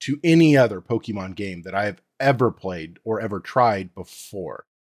to any other Pokemon game that I've ever played or ever tried before.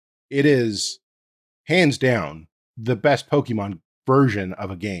 It is hands down the best Pokemon version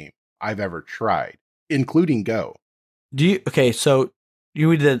of a game I've ever tried, including Go. So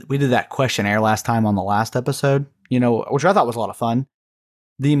we did that questionnaire last time on the last episode, which I thought was a lot of fun.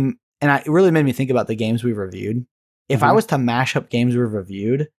 It really made me think about the games we reviewed. If I was to mash up games we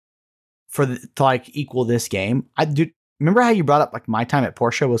reviewed to like equal this game, remember how you brought up like My Time at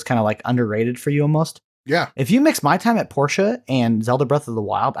Portia was kind of like underrated for you almost? Yeah. If you mix My Time at Portia and Zelda Breath of the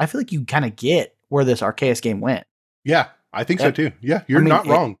Wild, I feel like you kind of get where this Arceus game went. Yeah, I think so too. Yeah, you're not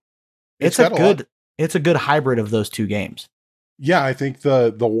wrong. It's a good hybrid of those two games. Yeah, I think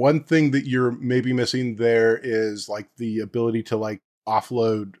the one thing that you're maybe missing there is like the ability to like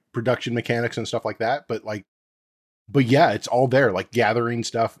offload production mechanics and stuff like that. But yeah, it's all there. Like gathering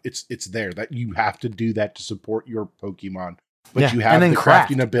stuff, it's there. That you have to do that to support your Pokemon. But you have the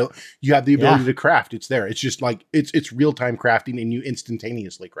crafting ability. You have the ability to craft. It's there. It's just like it's real time crafting, and you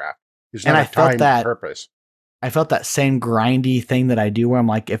instantaneously craft. There's not a time purpose. I felt that same grindy thing that I do, where I'm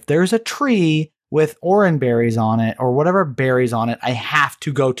like, if there's a tree with orange berries on it or whatever berries on it, I have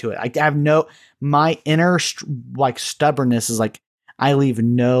to go to it. I have my inner like stubbornness is like I leave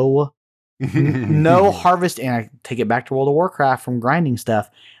no harvest, and I take it back to World of Warcraft from grinding stuff.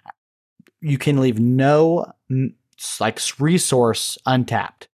 You can leave no like resource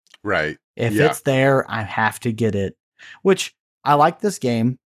untapped. Right. If it's there, I have to get it. Which I like this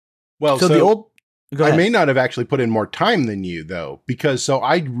game. Well, so I may not have actually put in more time than you though, because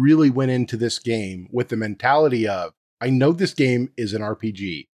I really went into this game with the mentality of, I know this game is an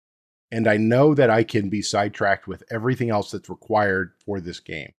RPG, and I know that I can be sidetracked with everything else that's required for this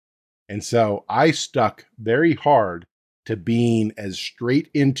game. And so I stuck very hard to being as straight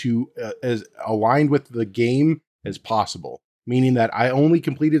into, as aligned with the game as possible, meaning that I only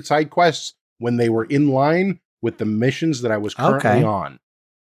completed side quests when they were in line with the missions that I was currently on.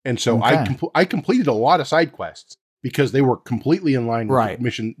 And so I completed a lot of side quests because they were completely in line with the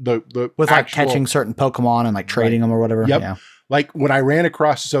mission. With like catching certain Pokemon and like trading them or whatever. Yep. Yeah. Like when I ran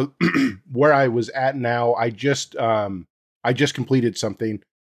across, where I was at now, I just completed something.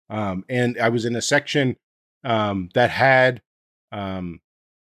 And I was in a section, that had,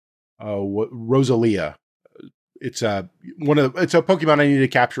 Rosalia. It's a Pokemon I need to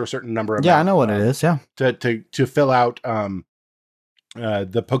capture a certain number of. Yeah, I know what it is. Yeah. To fill out,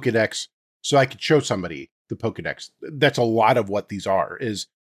 the Pokedex, so I could show somebody the Pokedex. That's a lot of what these are, is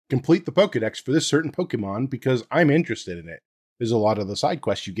complete the Pokedex for this certain Pokemon because I'm interested in it. There's a lot of the side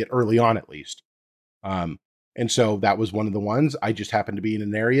quests you get early on, at least. And so that was one of the ones. I just happened to be in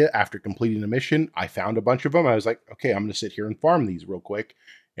an area after completing a mission. I found a bunch of them. I was like, okay, I'm going to sit here and farm these real quick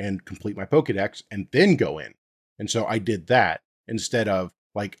and complete my Pokedex and then go in. And so I did that instead of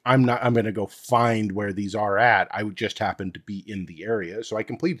like, I'm going to go find where these are at. I would just happen to be in the area. So I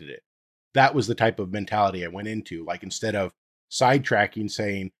completed it. That was the type of mentality I went into. Like, instead of sidetracking,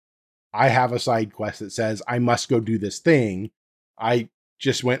 saying, I have a side quest that says I must go do this thing, I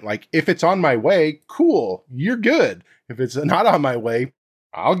just went like, if it's on my way, cool, you're good. If it's not on my way,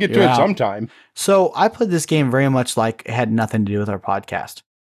 I'll get to it sometime. So I played this game very much like it had nothing to do with our podcast.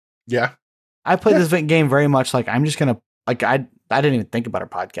 Yeah. I played this game very much like I'm just going to, like, I didn't even think about our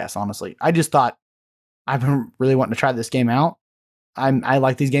podcast, honestly. I just thought, I've been really wanting to try this game out. I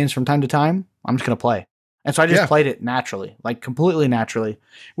like these games from time to time. I'm just going to play. And so I just played it naturally, like completely naturally,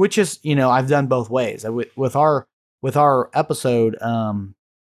 which is, I've done both ways with our episode,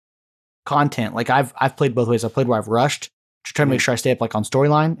 content. Like I've played both ways. I've played where I've rushed to try to make sure I stay up like on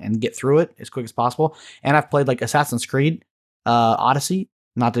storyline and get through it as quick as possible. And I've played like Assassin's Creed, Odyssey,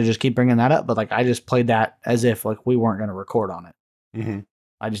 not to just keep bringing that up, but like I just played that as if like we weren't going to record on it. Mm-hmm.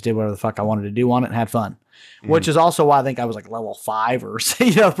 I just did whatever the fuck I wanted to do on it and had fun, which is also why I think I was like level 5 or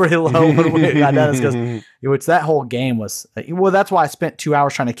pretty low when we got done. Because which that whole game was, well, that's why I spent 2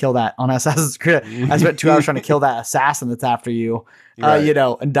 hours trying to kill that on Assassin's Creed. I spent 2 hours trying to kill that assassin that's after you,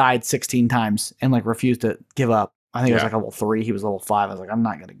 and died 16 times and like refused to give up. I think it was like level 3. He was level 5. I was like, I'm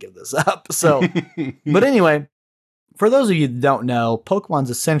not going to give this up. So, but anyway, for those of you that don't know, Pokemon's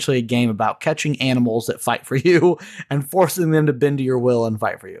essentially a game about catching animals that fight for you and forcing them to bend to your will and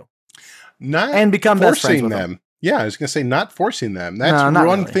fight for you. And become best friends with them. Yeah, I was going to say not forcing them. That's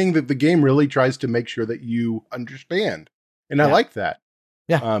one thing that the game really tries to make sure that you understand. And I like that.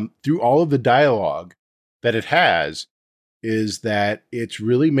 Yeah. Through all of the dialogue that it has, is that it's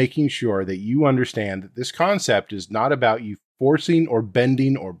really making sure that you understand that this concept is not about you forcing or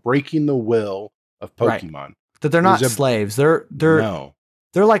bending or breaking the will of Pokemon. Right. That they're not slaves. They're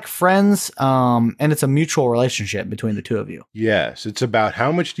like friends, and it's a mutual relationship between the two of you. Yes, it's about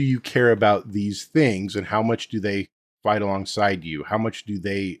how much do you care about these things and how much do they fight alongside you? How much do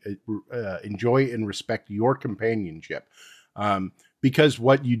they enjoy and respect your companionship? Because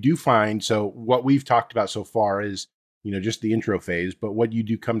what you do find, so what we've talked about so far is, just the intro phase, but what you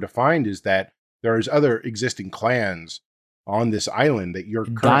do come to find is that there's other existing clans on this island that you're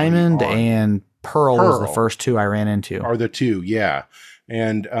currently Diamond on. and Pearl was the first two I ran into. Are the two, yeah.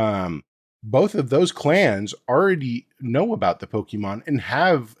 And both of those clans already know about the Pokemon and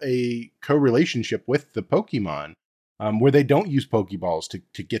have a co-relationship with the Pokemon, where they don't use Pokeballs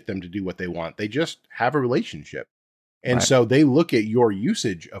to get them to do what they want. They just have a relationship. And so they look at your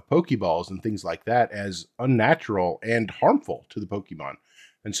usage of Pokeballs and things like that as unnatural and harmful to the Pokemon.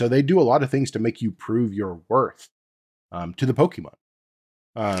 And so they do a lot of things to make you prove your worth to the Pokemon.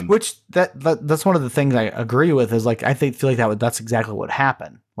 Which that's one of the things I agree with is like, I feel like that's exactly what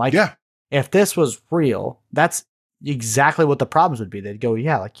happened. Like, if this was real, that's exactly what the problems would be. They'd go,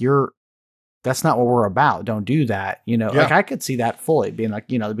 yeah, like that's not what we're about. Don't do that. Like I could see that fully being like,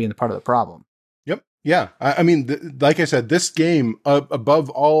 being part of the problem. Yep. Yeah. I mean, like I said, this game above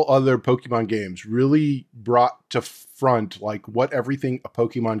all other Pokemon games really brought to front like what everything a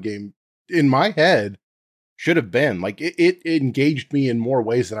Pokemon game in my head should have been. Like it engaged me in more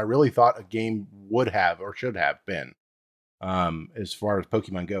ways than I really thought a game would have or should have been. As far as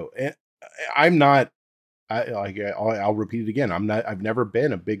Pokemon go, and I'm not. I'll repeat it again. I've never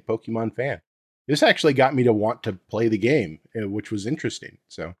been a big Pokemon fan. This actually got me to want to play the game, which was interesting.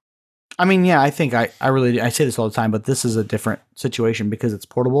 So, I mean, yeah, I think I say this all the time, but this is a different situation because it's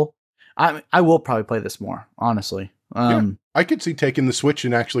portable. I will probably play this more, honestly. I could see taking the Switch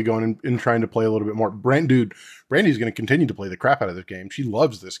and actually going and trying to play a little bit more. Brandy's going to continue to play the crap out of this game. She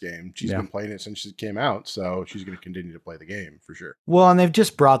loves this game. She's been playing it since it came out, so she's going to continue to play the game for sure. Well, and they've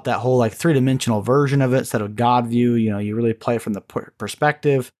just brought that whole like 3-dimensional version of it instead of God view. You really play it from the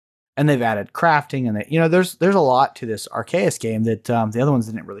perspective, and they've added crafting, and there's a lot to this Arceus game that the other ones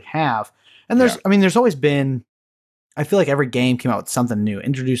didn't really have. And there's always been, I feel like every game came out with something new,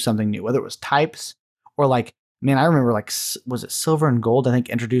 introduced something new, whether it was types or like. Man, I remember like, was it Silver and Gold? I think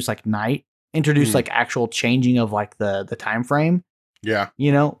introduced like night, like actual changing of like the time frame. Yeah.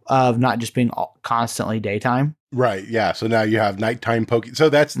 Of not just being constantly daytime. Right. Yeah. So now you have nighttime Pokemon. So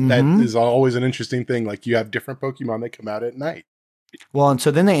that is always an interesting thing. Like you have different Pokemon that come out at night. Well, and so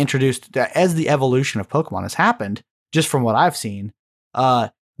then they introduced that as the evolution of Pokemon has happened, just from what I've seen,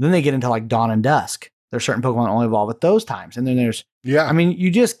 then they get into like dawn and dusk. There's certain Pokemon that only evolve at those times. And then there's, I mean, you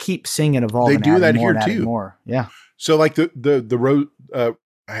just keep seeing it evolve. They do that here too. More. Yeah. So like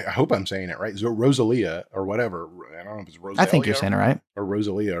I hope I'm saying it right. So Rosalia or whatever. I don't know if it's Rosalia. I think you're saying it right. Or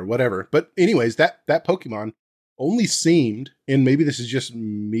Rosalia or whatever. But anyways, that Pokemon only seemed, and maybe this is just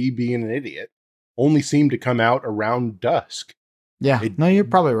me being an idiot, only seemed to come out around dusk. Yeah. No, you're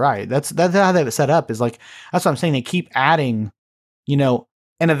probably right. That's how they have it set up is like, that's what I'm saying. They keep adding,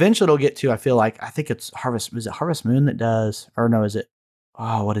 and eventually it'll get to, I feel like, I think it's Harvest Moon that does, or no, is it,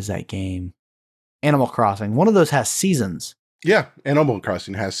 what is that game? Animal Crossing. One of those has seasons. Yeah, Animal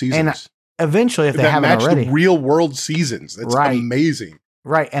Crossing has seasons. And eventually, if they haven't match already. The real world seasons. That's amazing.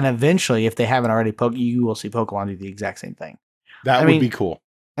 Right, and eventually, if they haven't already, you will see Pokemon do the exact same thing. That would be cool.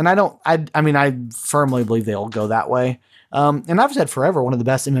 And I firmly believe they'll go that way. And I've said forever, one of the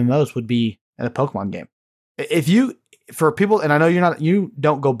best MMOs would be a Pokemon game. For people, and I know you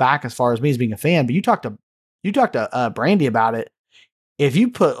don't go back as far as me as being a fan, but you talked to Brandy about it. If you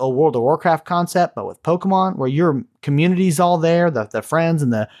put a World of Warcraft concept, but with Pokemon, where your community's all there, the friends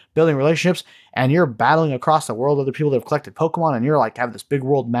and the building relationships, and you're battling across the world with other people that have collected Pokemon, and you're like have this big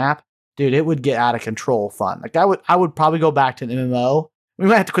world map, dude, it would get out of control fun. Like I would probably go back to an MMO. We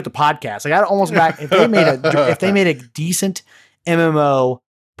might have to quit the podcast. Like I'd almost back if they made a decent MMO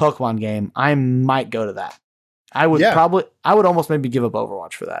Pokemon game, I might go to that. I would almost maybe give up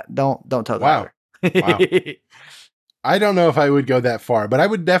Overwatch for that. Don't tell that. Wow. I don't know if I would go that far, but I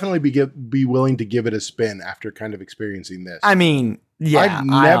would definitely be willing to give it a spin after kind of experiencing this. I mean, yeah,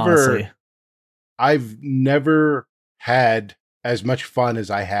 I've never had as much fun as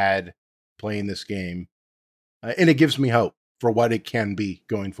I had playing this game. And it gives me hope for what it can be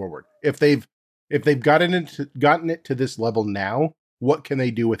going forward. If they've gotten it to this level now, what can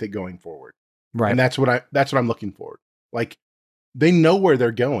they do with it going forward? Right. And that's what I'm looking for. Like they know where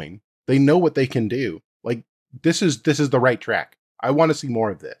they're going. They know what they can do. Like this is the right track. I want to see more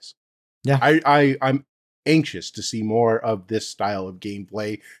of this. Yeah. I'm anxious to see more of this style of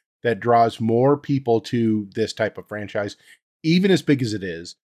gameplay that draws more people to this type of franchise, even as big as it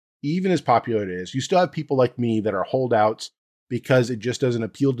is, even as popular it is. You still have people like me that are holdouts because it just doesn't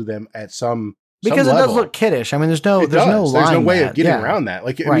appeal to them at some because it level. does look kiddish. I mean, there's no way of getting around that.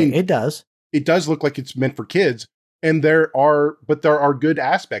 Like, I mean, it does. It does look like it's meant for kids, And there are good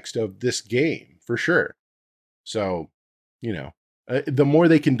aspects of this game for sure. So, the more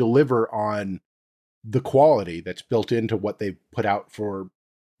they can deliver on the quality that's built into what they put out for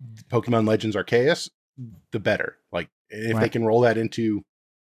Pokemon Legends Arceus, the better. Like, if they can roll that into,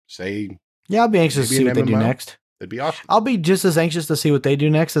 say, I'll be anxious to see what they do next. That'd be awesome. I'll be just as anxious to see what they do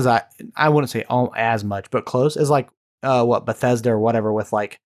next as I wouldn't say as much, but close as like Bethesda or whatever with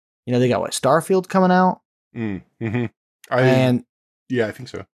like, they got Starfield coming out. Mm-hmm. I think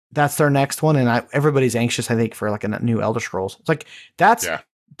so. That's their next one, and everybody's anxious, I think, for like a new Elder Scrolls. It's like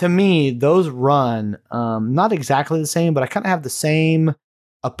to me, those run not exactly the same, but I kind of have the same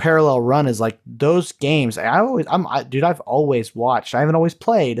parallel run as like those games. I've always watched. I haven't always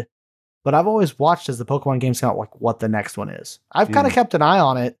played, but I've always watched as the Pokemon games come out, like what the next one is. I've kind of kept an eye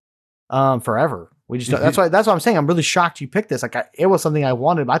on it forever. We just that's why I'm saying I'm really shocked you picked this. Like it was something I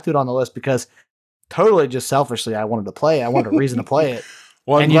wanted. I threw it on the list because totally just selfishly I wanted to play. I wanted a reason to play it.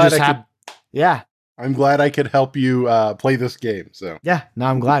 Well, I'm glad I could help you play this game. So yeah, no,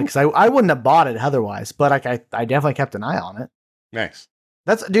 I'm glad because I wouldn't have bought it otherwise. But I definitely kept an eye on it. Nice.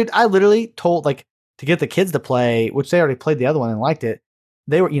 Dude. I literally told like to get the kids to play, which they already played the other one and liked it.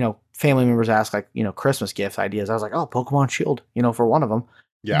 They were, family members ask like, Christmas gift ideas. I was like, oh, Pokemon Shield, for one of them.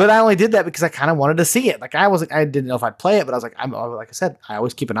 Yeah. But I only did that because I kind of wanted to see it. Like I didn't know if I'd play it, but I was like, like I said, I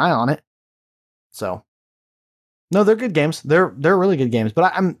always keep an eye on it. So, no, they're good games. They're really good games.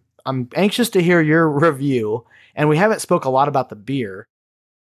 But I'm anxious to hear your review. And we haven't spoke a lot about the beer.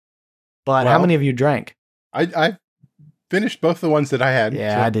 But how many of you drank? I finished both the ones that I had.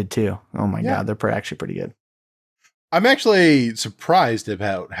 Yeah, so. I did too. Oh my God, they're actually pretty good. I'm actually surprised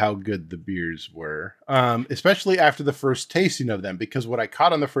about how good the beers were, especially after the first tasting of them, because what I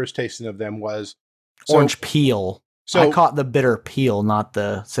caught on the first tasting of them was orange peel. So I caught the bitter peel, not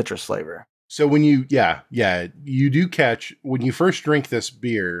the citrus flavor. So when you do catch, when you first drink this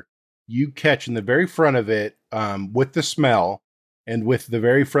beer, you catch in the very front of it, with the smell and with the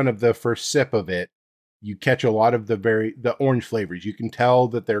very front of the first sip of it, you catch a lot of the orange flavors. You can tell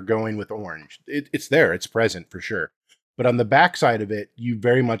that they're going with orange. It's there. It's present for sure. But on the backside of it, you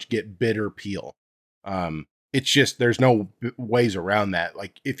very much get bitter peel. It's just, there's no ways around that.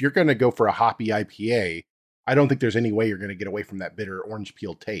 Like if you're going to go for a hoppy IPA, I don't think there's any way you're going to get away from that bitter orange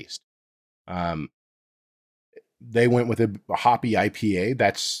peel taste. They went with a hoppy IPA.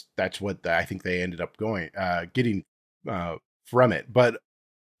 That's what I think they ended up getting from it. But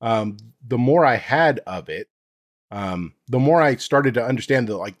the more I had of it, the more I started to understand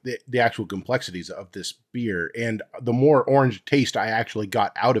the actual complexities of this beer, and the more orange taste I actually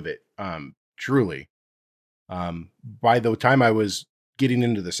got out of it. Truly, by the time I was getting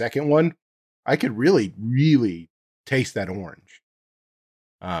into the second one, I could really, really taste that orange.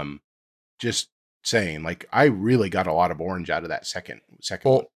 Just saying, like I really got a lot of orange out of that second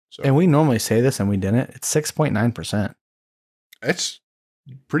one. So. And we normally say this, and we didn't. It's 6.9%. It's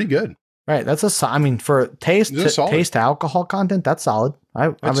pretty good. Right, that's for taste to alcohol content, that's solid. I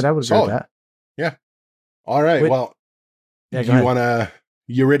would agree with that. Yeah. All right.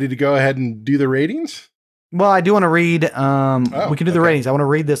 You ready to go ahead and do the ratings? Well, I do want to read. We can do the ratings. I want to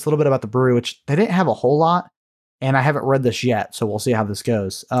read this a little bit about the brewery, which they didn't have a whole lot, and I haven't read this yet, so we'll see how this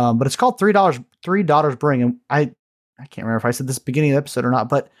goes. But it's called $3 Brewing, and I can't remember if I said this at the beginning of the episode or not,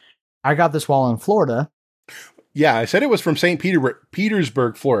 but I got this while in Florida. Yeah, I said it was from St.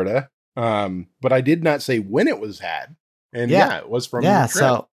 Petersburg, Florida. But I did not say when it was had. And it was from the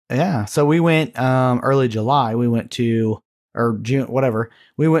trip. So we went early July. We went to June, whatever.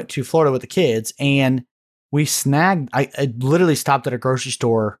 We went to Florida with the kids, and we snagged. I literally stopped at a grocery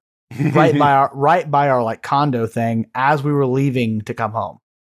store right by our like condo thing as we were leaving to come home.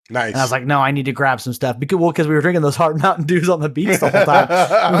 Nice. And I was like, no, I need to grab some stuff because we were drinking those Hard Mountain Dews on the beach the whole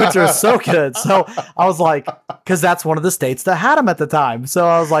time, which are so good. So I was like, because that's one of the states that had them at the time. So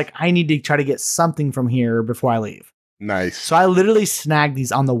I was like, I need to try to get something from here before I leave. Nice. So I literally snagged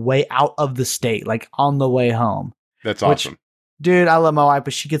these on the way out of the state, like on the way home. That's awesome. Dude, I love my wife,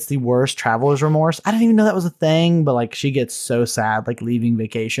 but she gets the worst traveler's remorse. I didn't even know that was a thing, but like she gets so sad, like leaving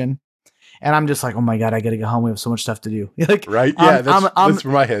vacation. And I'm just like, oh my God, I got to go home. We have so much stuff to do. Like, right? Yeah, that's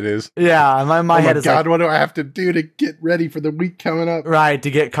where my head is. Yeah, my head is God, what do I have to do to get ready for the week coming up? Right, to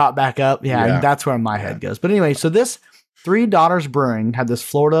get caught back up. Yeah. That's where my head goes. But anyway, so this $3 Brewing had this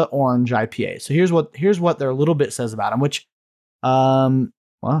Florida Orange IPA. So here's what their little bit says about them, which,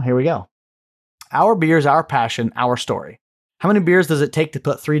 here we go. Our beers, our passion, our story. How many beers does it take to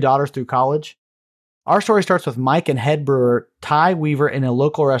put $3 through college? Our story starts with Mike and head brewer Ty Weaver in a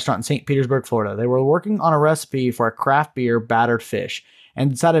local restaurant in St. Petersburg, Florida. They were working on a recipe for a craft beer, battered fish, and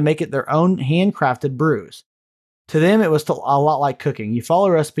decided to make it their own handcrafted brews. To them, it was a lot like cooking. You follow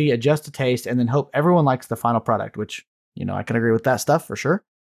a recipe, adjust the taste, and then hope everyone likes the final product, which, I can agree with that stuff for sure.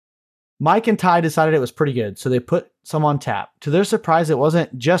 Mike and Ty decided it was pretty good, so they put some on tap. To their surprise, it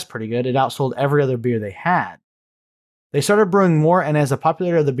wasn't just pretty good, it outsold every other beer they had. They started brewing more, and as the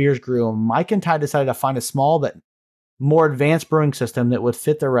popularity of the beers grew, Mike and Ty decided to find a small but more advanced brewing system that would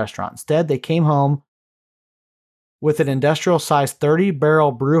fit their restaurant. Instead, they came home with an industrial-sized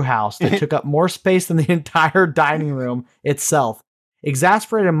 30-barrel brew house that took up more space than the entire dining room itself.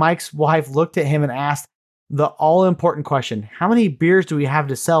 Exasperated, Mike's wife looked at him and asked the all-important question, how many beers do we have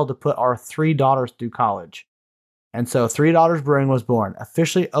to sell to put our 3 daughters through college? And so 3 Daughters Brewing was born,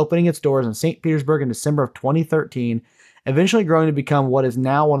 officially opening its doors in St. Petersburg in December of 2013, eventually growing to become what is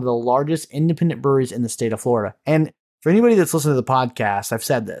now one of the largest independent breweries in the state of Florida. And for anybody that's listened to the podcast, I've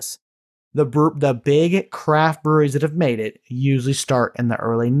said this. The big craft breweries that have made it usually start in the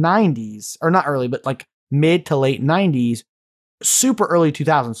early 90s, or not early, but like mid to late 90s, super early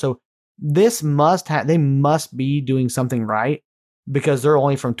 2000s. So they must be doing something right because they're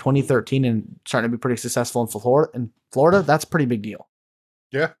only from 2013 and starting to be pretty successful in Florida. In Florida, that's a pretty big deal.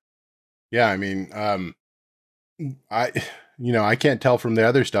 Yeah. Yeah. I mean, I can't tell from the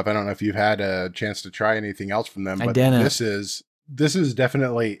other stuff. I don't know if you've had a chance to try anything else from them, but this is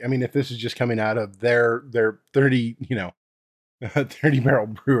definitely, I mean, if this is just coming out of their 30, 30 barrel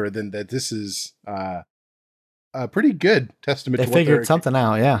brewer, then this is a pretty good testament to what they figured something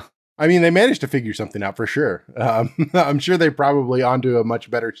out. Yeah. I mean, they managed to figure something out for sure. I'm sure they're probably onto a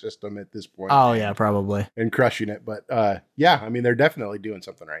much better system at this point. Oh yeah, probably. And crushing it. But yeah, I mean, they're definitely doing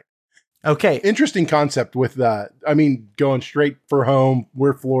something right. Okay. Interesting concept with going straight for home.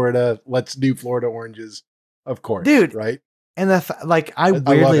 We're Florida. Let's do Florida oranges. Of course. Dude. Right. And I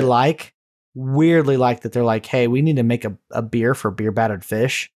weirdly like that they're like, hey, we need to make a beer for beer battered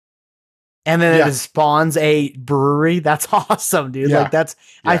fish. And then it spawns a brewery. That's awesome, dude. Yeah. Like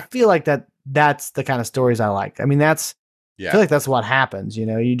I feel like that's the kind of stories I like. I mean, I feel like that's what happens.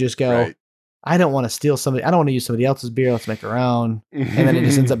 You just go, right. I don't want to steal somebody. I don't want to use somebody else's beer. Let's make our own. And then it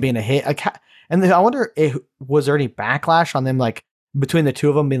just ends up being a hit. And then I wonder, was there any backlash on them? Like between the two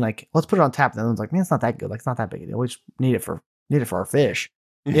of them being like, let's put it on tap. And the other one's like, man, it's not that good. Like it's not that big a deal. We just need it for our fish.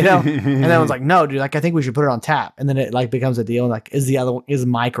 And then one's like, no, dude, like I think we should put it on tap. And then it like becomes a deal. And like, is the other one, is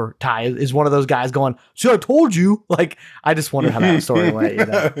Mike or Ty, is one of those guys going, see, I told you. Like, I just wonder how that story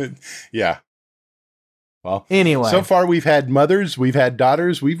went, Yeah. Well, anyway, so far we've had mothers, we've had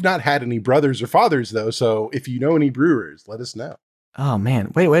daughters, we've not had any brothers or fathers though. So if you know any brewers, let us know. Oh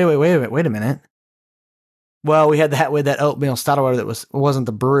man. Wait a minute. Well, we had that oatmeal stout or whatever wasn't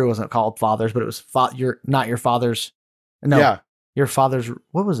the brewery wasn't called Fathers, but it was not your father's. No. Yeah. Your father's,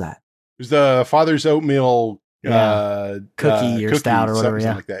 what was that? It was the father's oatmeal cookie or stout or whatever.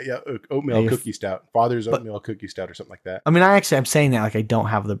 Something like that. Yeah. Oatmeal cookie stout. Father's oatmeal cookie stout or something like that. I mean, I'm saying that like I don't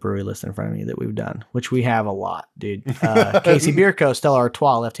have the brewery list in front of me that we've done, which we have a lot, dude. Casey Beer Co., Stella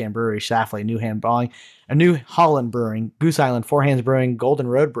Artois, Left Hand Brewery, Shafley, New Hand Brewing, a New Holland Brewing, Goose Island, Four Hands Brewing, Golden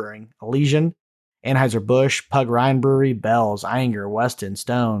Road Brewing, Elysian, Anheuser-Busch, Pug Ryan Brewery, Bell's, Inger, Weston,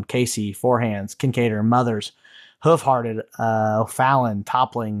 Stone, Casey, Four Hands, Kincaidor, Mothers, Hoof-Hearted, Fallon,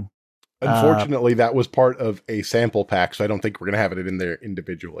 Toppling. Unfortunately, that was part of a sample pack, so I don't think we're going to have it in there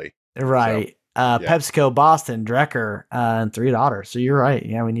individually. Right. So, PepsiCo, Boston, Drecker, and 3 Daughters. So you're right.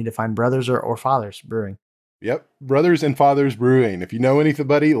 Yeah, we need to find brothers or fathers brewing. Yep. Brothers and Fathers Brewing. If you know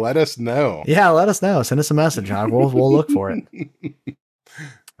anybody, let us know. Yeah, let us know. Send us a message. We'll look for it.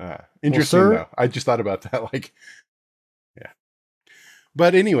 Interesting, though. I just thought about that. Like, yeah.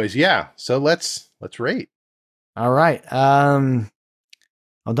 But anyways, yeah. So let's rate. All right.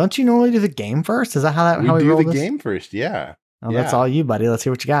 Well, don't you normally do the game first? Is that how we do roll the game first? Yeah. Oh, that's all you, buddy. Let's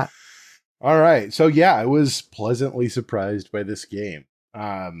hear what you got. All right. So yeah, I was pleasantly surprised by this game.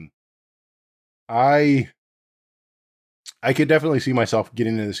 I could definitely see myself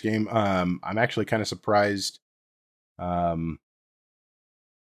getting into this game. I'm actually kind of surprised.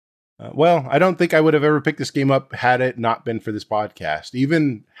 Well, I don't think I would have ever picked this game up had it not been for this podcast.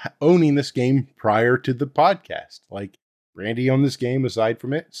 Even owning this game prior to the podcast, like Brandy owned this game aside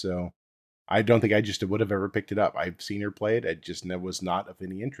from it, so I don't think I just would have ever picked it up. I've seen her play it. I just was not of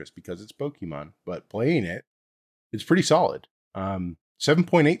any interest because it's Pokemon. But playing it, it's pretty solid.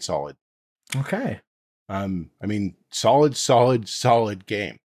 7.8 solid. Okay. I mean, solid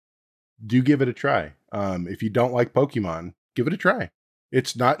game. Do give it a try. If you don't like Pokemon, give it a try.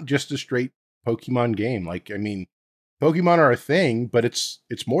 It's not just a straight Pokemon game. Like, I mean, Pokemon are a thing, but it's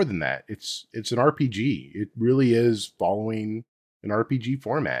more than that. It's an RPG. It really is following an RPG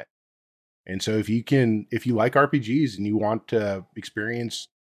format. And so if you like RPGs and you want to experience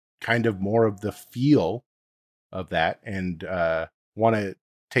kind of more of the feel of that and want a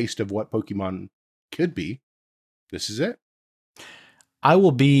taste of what Pokemon could be, this is it. I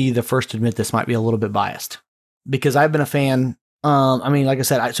will be the first to admit this might be a little bit biased because I've been a fan. I mean, like I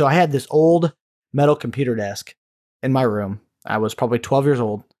said, I had this old metal computer desk in my room. I was probably 12 years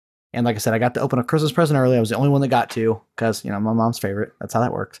old. And like I said, I got to open a Christmas present early. I was the only one that got to because, my mom's favorite. That's how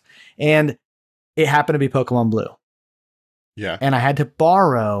that works. And it happened to be Pokemon Blue. Yeah. And I had to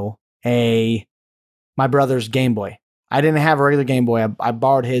borrow my brother's Game Boy. I didn't have a regular Game Boy. I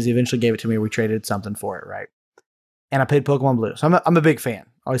borrowed his. He eventually gave it to me. We traded something for it, right? And I played Pokemon Blue. So I'm a big fan.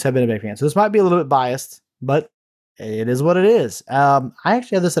 Always have been a big fan. So this might be a little bit biased, but it is what it is. I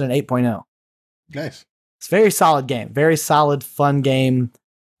actually have this at an 8.0. Nice. It's a very solid game. Very solid, fun game.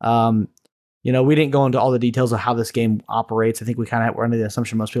 We didn't go into all the details of how this game operates. I think we're under the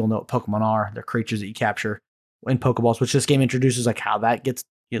assumption most people know what Pokemon are. They're creatures that you capture in Pokeballs, which this game introduces, like how that gets,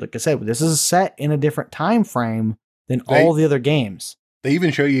 like I said, this is set in a different time frame than all the other games. They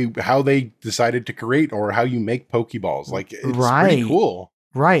even show you how they decided to create or how you make Pokeballs. Like, it's pretty cool.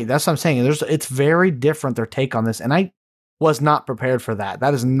 Right. That's what I'm saying. It's very different, their take on this. And I was not prepared for that.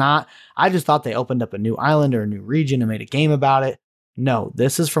 That is not, I just thought they opened up a new island or a new region and made a game about it. No,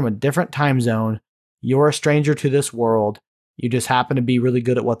 this is from a different time zone. You're a stranger to this world. You just happen to be really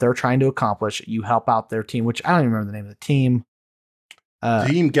good at what they're trying to accomplish. You help out their team, which I don't even remember the name of the team.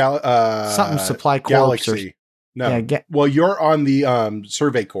 Something Supply Corps. Galaxy. No. Yeah, well, you're on the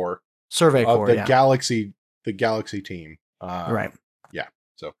Survey Corps. Survey Corps, the Galaxy team. Right. Yeah.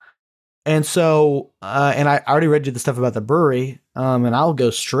 So. And so, and I already read you the stuff about the brewery, and I'll go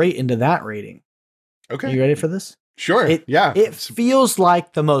straight into that rating. Okay. You ready for this? Sure. It feels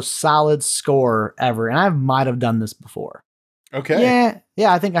like the most solid score ever, and I might have done this before. Okay.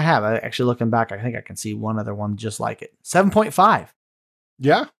 Yeah, I think I have. Actually, looking back, I think I can see one other one just like it. 7.5.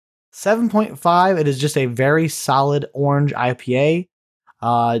 Yeah. 7.5. It is just a very solid orange IPA.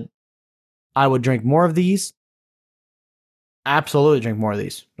 I would drink more of these. Absolutely drink more of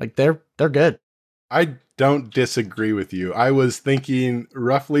these. Like they're good. I don't disagree with you. I was thinking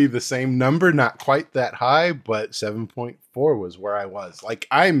roughly the same number, not quite that high, but 7.4 was where I was. Like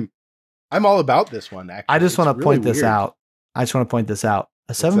I'm all about this one. Actually, I just want to point this out.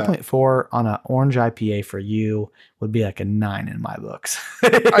 A 7.4 on an orange IPA for you would be like a 9 in my books.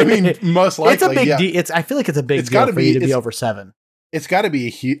 I mean, most likely. It's a big deal. I feel like it's a big deal for you to be over 7. It's got to be a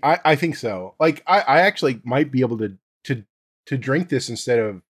huge. I think so. Like I actually might be able to drink this instead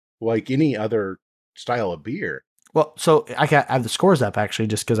of like any other style of beer. Well, so I have the scores up actually,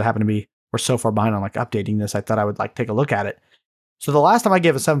 just because we're so far behind on like updating this. I thought I would like take a look at it. So the last time I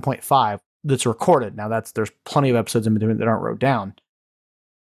gave a 7.5 that's recorded. Now there's plenty of episodes in between that aren't wrote down.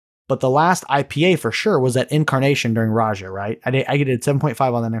 But the last IPA for sure was that Incarnation during Raja, right? I did 7.5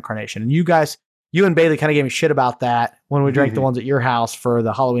 on that Incarnation. And you and Bailey kind of gave me shit about that when we drank the ones at your house for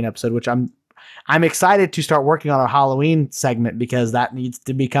the Halloween episode, which I'm excited to start working on our Halloween segment because that needs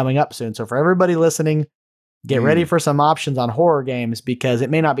to be coming up soon. So for everybody listening, get ready for some options on horror games because it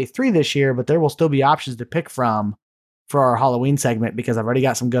may not be 3 this year, but there will still be options to pick from for our Halloween segment because I've already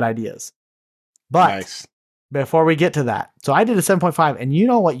got some good ideas. But before we get to that, so I did a 7.5, and you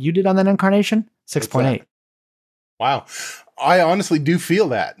know what you did on that Incarnation? 6.8. Wow. I honestly do feel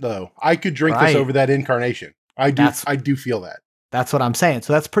that, though. I could drink this over that Incarnation. I do feel that. That's what I'm saying.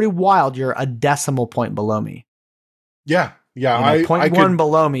 So that's pretty wild. You're a decimal point below me. Yeah. Yeah. 0.1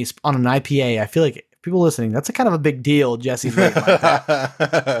 below me on an IPA. I feel like people listening, that's a kind of a big deal. Jesse's rating like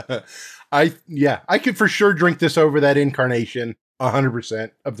that. I could for sure drink this over that Incarnation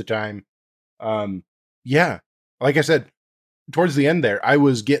 100% of the time. Yeah. Like I said, towards the end there, I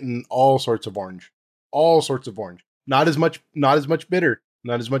was getting all sorts of orange. Not as much bitter,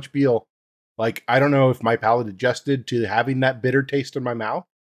 not as much peel. Like, I don't know if my palate adjusted to having that bitter taste in my mouth.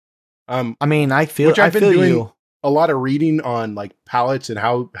 I mean, I've been doing a lot of reading on like palates and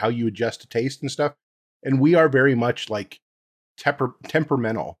how you adjust to taste and stuff. And we are very much like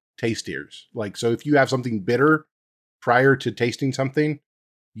temperamental tastiers. Like, so if you have something bitter prior to tasting something,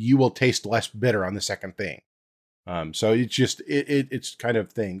 you will taste less bitter on the second thing. So it's just, it's kind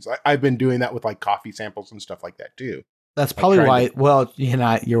of things. I've been doing that with like coffee samples and stuff like that too. That's probably why. Well,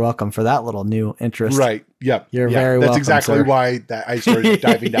 you're welcome for that little new interest. Right. Yep. You're very welcome. That's exactly sir. why that I started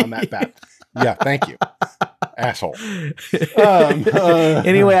diving down that path. Yeah. Thank you. Asshole.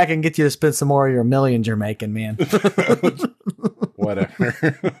 Anyway, I can get you to spend some more of your millions you're making, man.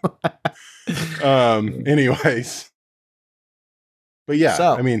 Whatever. Anyways. But yeah,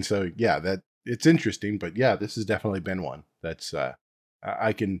 that it's interesting, but yeah, this has definitely been one that's,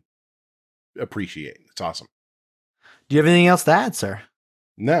 I can appreciate. It's awesome. Do you have anything else to add, sir?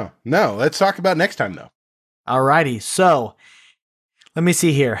 No. Let's talk about next time though. Alrighty. So let me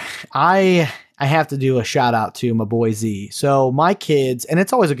see here. I have to do a shout out to my boy Z. So my kids, and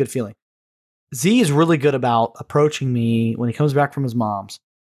it's always a good feeling. Z is really good about approaching me when he comes back from his mom's,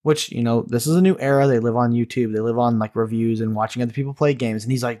 which, this is a new era. They live on YouTube. They live on like reviews and watching other people play games.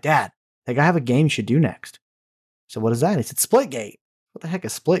 And he's like, Dad, I have a game you should do next. So what is that? He said, Splitgate. What the heck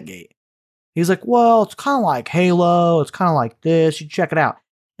is Splitgate? He's like, well, it's kind of like Halo. It's kind of like this. You check it out.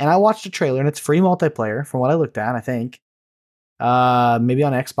 And I watched a trailer, and it's free multiplayer from what I looked at, I think. Maybe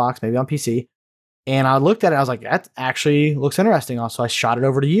on Xbox, maybe on PC. And I looked at it, I was like, that actually looks interesting. Also, I shot it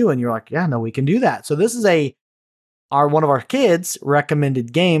over to you, and you're like, yeah, no, we can do that. So this is one of our kids'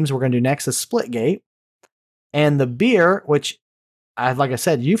 recommended games we're going to do next is Splitgate. And the beer, which, like I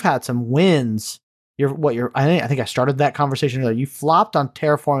said, you've had some wins. I think I started that conversation earlier. You flopped on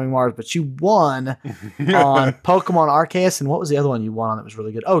Terraforming Mars, but you won on Pokemon Arceus. And what was the other one you won on that was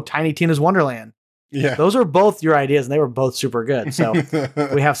really good? Oh, Tiny Tina's Wonderland. Yeah. Those are both your ideas, and they were both super good. So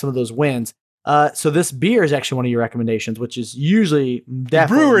we have some of those wins. So this beer is actually one of your recommendations, which is usually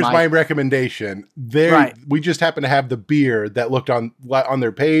definitely Brewer's my recommendation. Right. We just happen to have the beer that looked on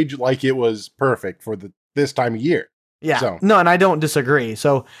their page like it was perfect for this time of year. Yeah. So. No, and I don't disagree.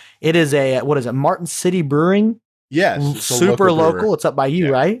 So it is what is it? Martin City Brewing. Yes. Super local. It's up by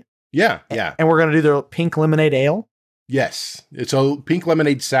you, right? Yeah. Yeah. And we're going to do the pink lemonade ale. Yes. It's a pink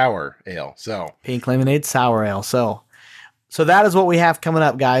lemonade sour ale. So pink lemonade sour ale. So that is what we have coming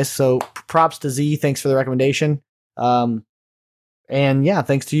up, guys. So props to Z. Thanks for the recommendation. And yeah,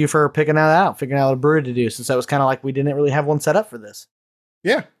 thanks to you for figuring out a brewery to do, since that was kind of like we didn't really have one set up for this.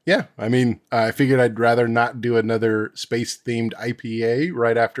 Yeah. Yeah. I mean, I figured I'd rather not do another space themed IPA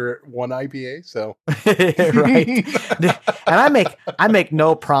right after one IPA. So right. And I make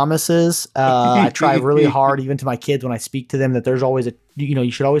no promises. I try really hard, even to my kids when I speak to them, that there's always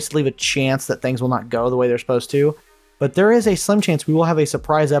you should always leave a chance that things will not go the way they're supposed to. But there is a slim chance we will have a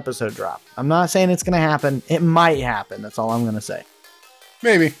surprise episode drop. I'm not saying it's going to happen. It might happen. That's all I'm going to say.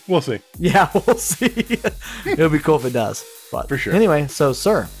 Maybe. We'll see. Yeah, we'll see. It'll be cool if it does. But for sure. Anyway, so,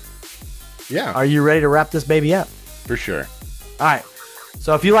 sir. Yeah. Are you ready to wrap this baby up? For sure. All right.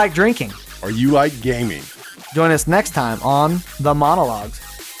 So if you like drinking. Or you like gaming. Join us next time on The Monologues.